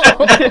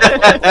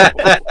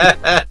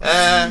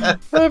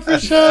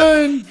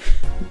 Leprechaun!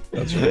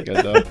 That's really good,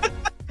 though.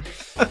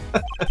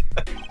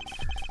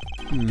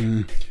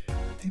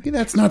 Maybe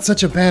that's not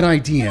such a bad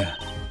idea.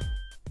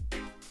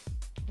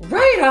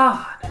 Right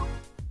on.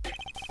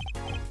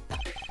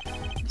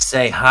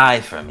 Say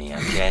hi for me,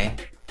 okay?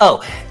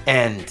 Oh,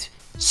 and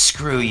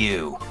screw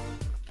you.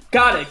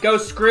 Got it. Go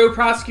screw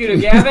Prosecutor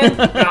Gavin.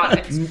 Got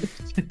it.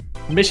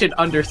 Mission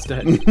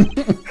understood.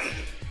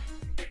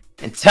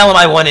 And tell him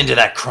I went into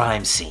that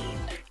crime scene.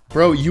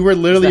 Bro, you were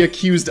literally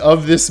accused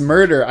of this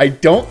murder. I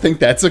don't think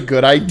that's a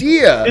good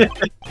idea.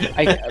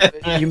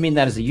 You mean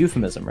that as a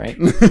euphemism, right?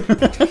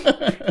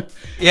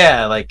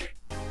 Yeah, like...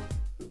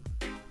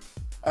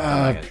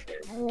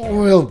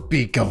 We'll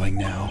be going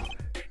now.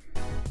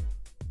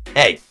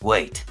 Hey,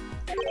 wait.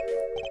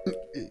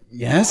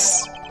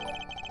 Yes?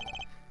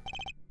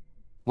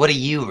 What do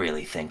you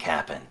really think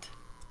happened?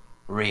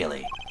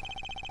 Really?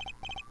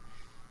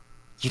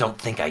 You don't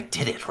think I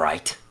did it,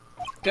 right?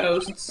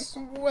 Ghosts.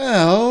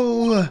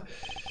 Well...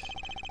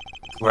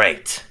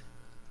 Great.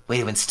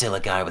 Way to instill a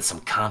guy with some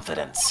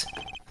confidence.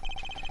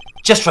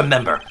 Just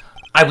remember,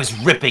 I was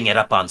ripping it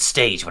up on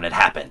stage when it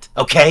happened,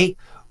 okay?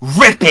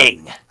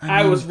 Ripping!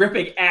 I was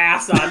ripping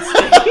ass on stage.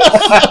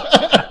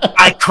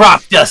 I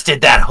crop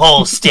dusted that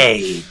whole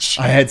stage.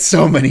 I had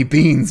so many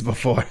beans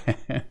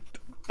beforehand.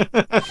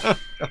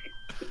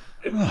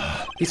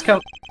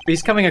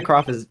 He's coming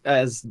across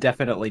as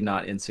definitely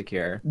not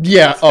insecure.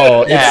 Yeah,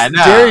 Yeah,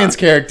 no. Daryan's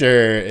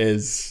character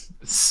is...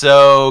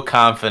 So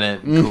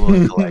confident, cool,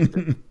 and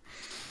collected.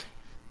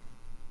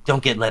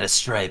 Don't get led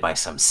astray by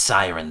some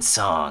siren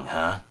song,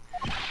 huh?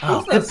 Oh,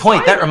 Who's good the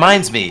point. That siren?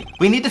 reminds me.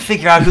 We need to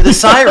figure out who the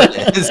siren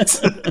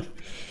is.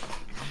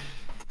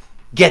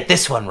 Get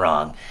this one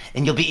wrong,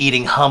 and you'll be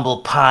eating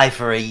humble pie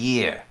for a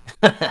year.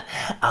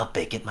 I'll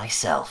bake it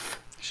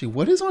myself. Actually,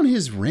 what is on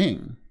his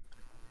ring?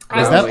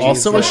 I Is that was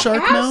also a just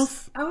shark gonna mouth?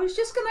 ask- I was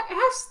just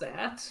gonna ask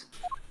that.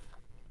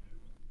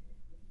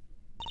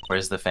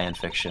 Where's the fan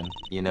fiction?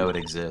 You know it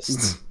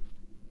exists.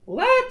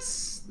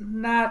 Let's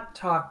not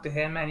talk to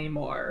him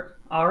anymore.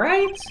 All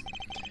right?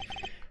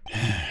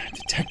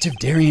 Detective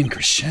Daryan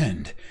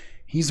Crescend.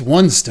 He's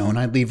one stone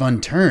I'd leave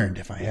unturned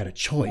if I had a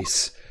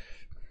choice.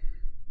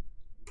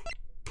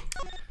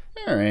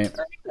 All right.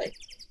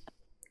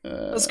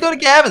 Let's go to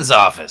Gavin's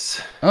office.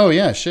 Oh,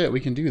 yeah, shit,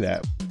 we can do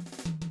that.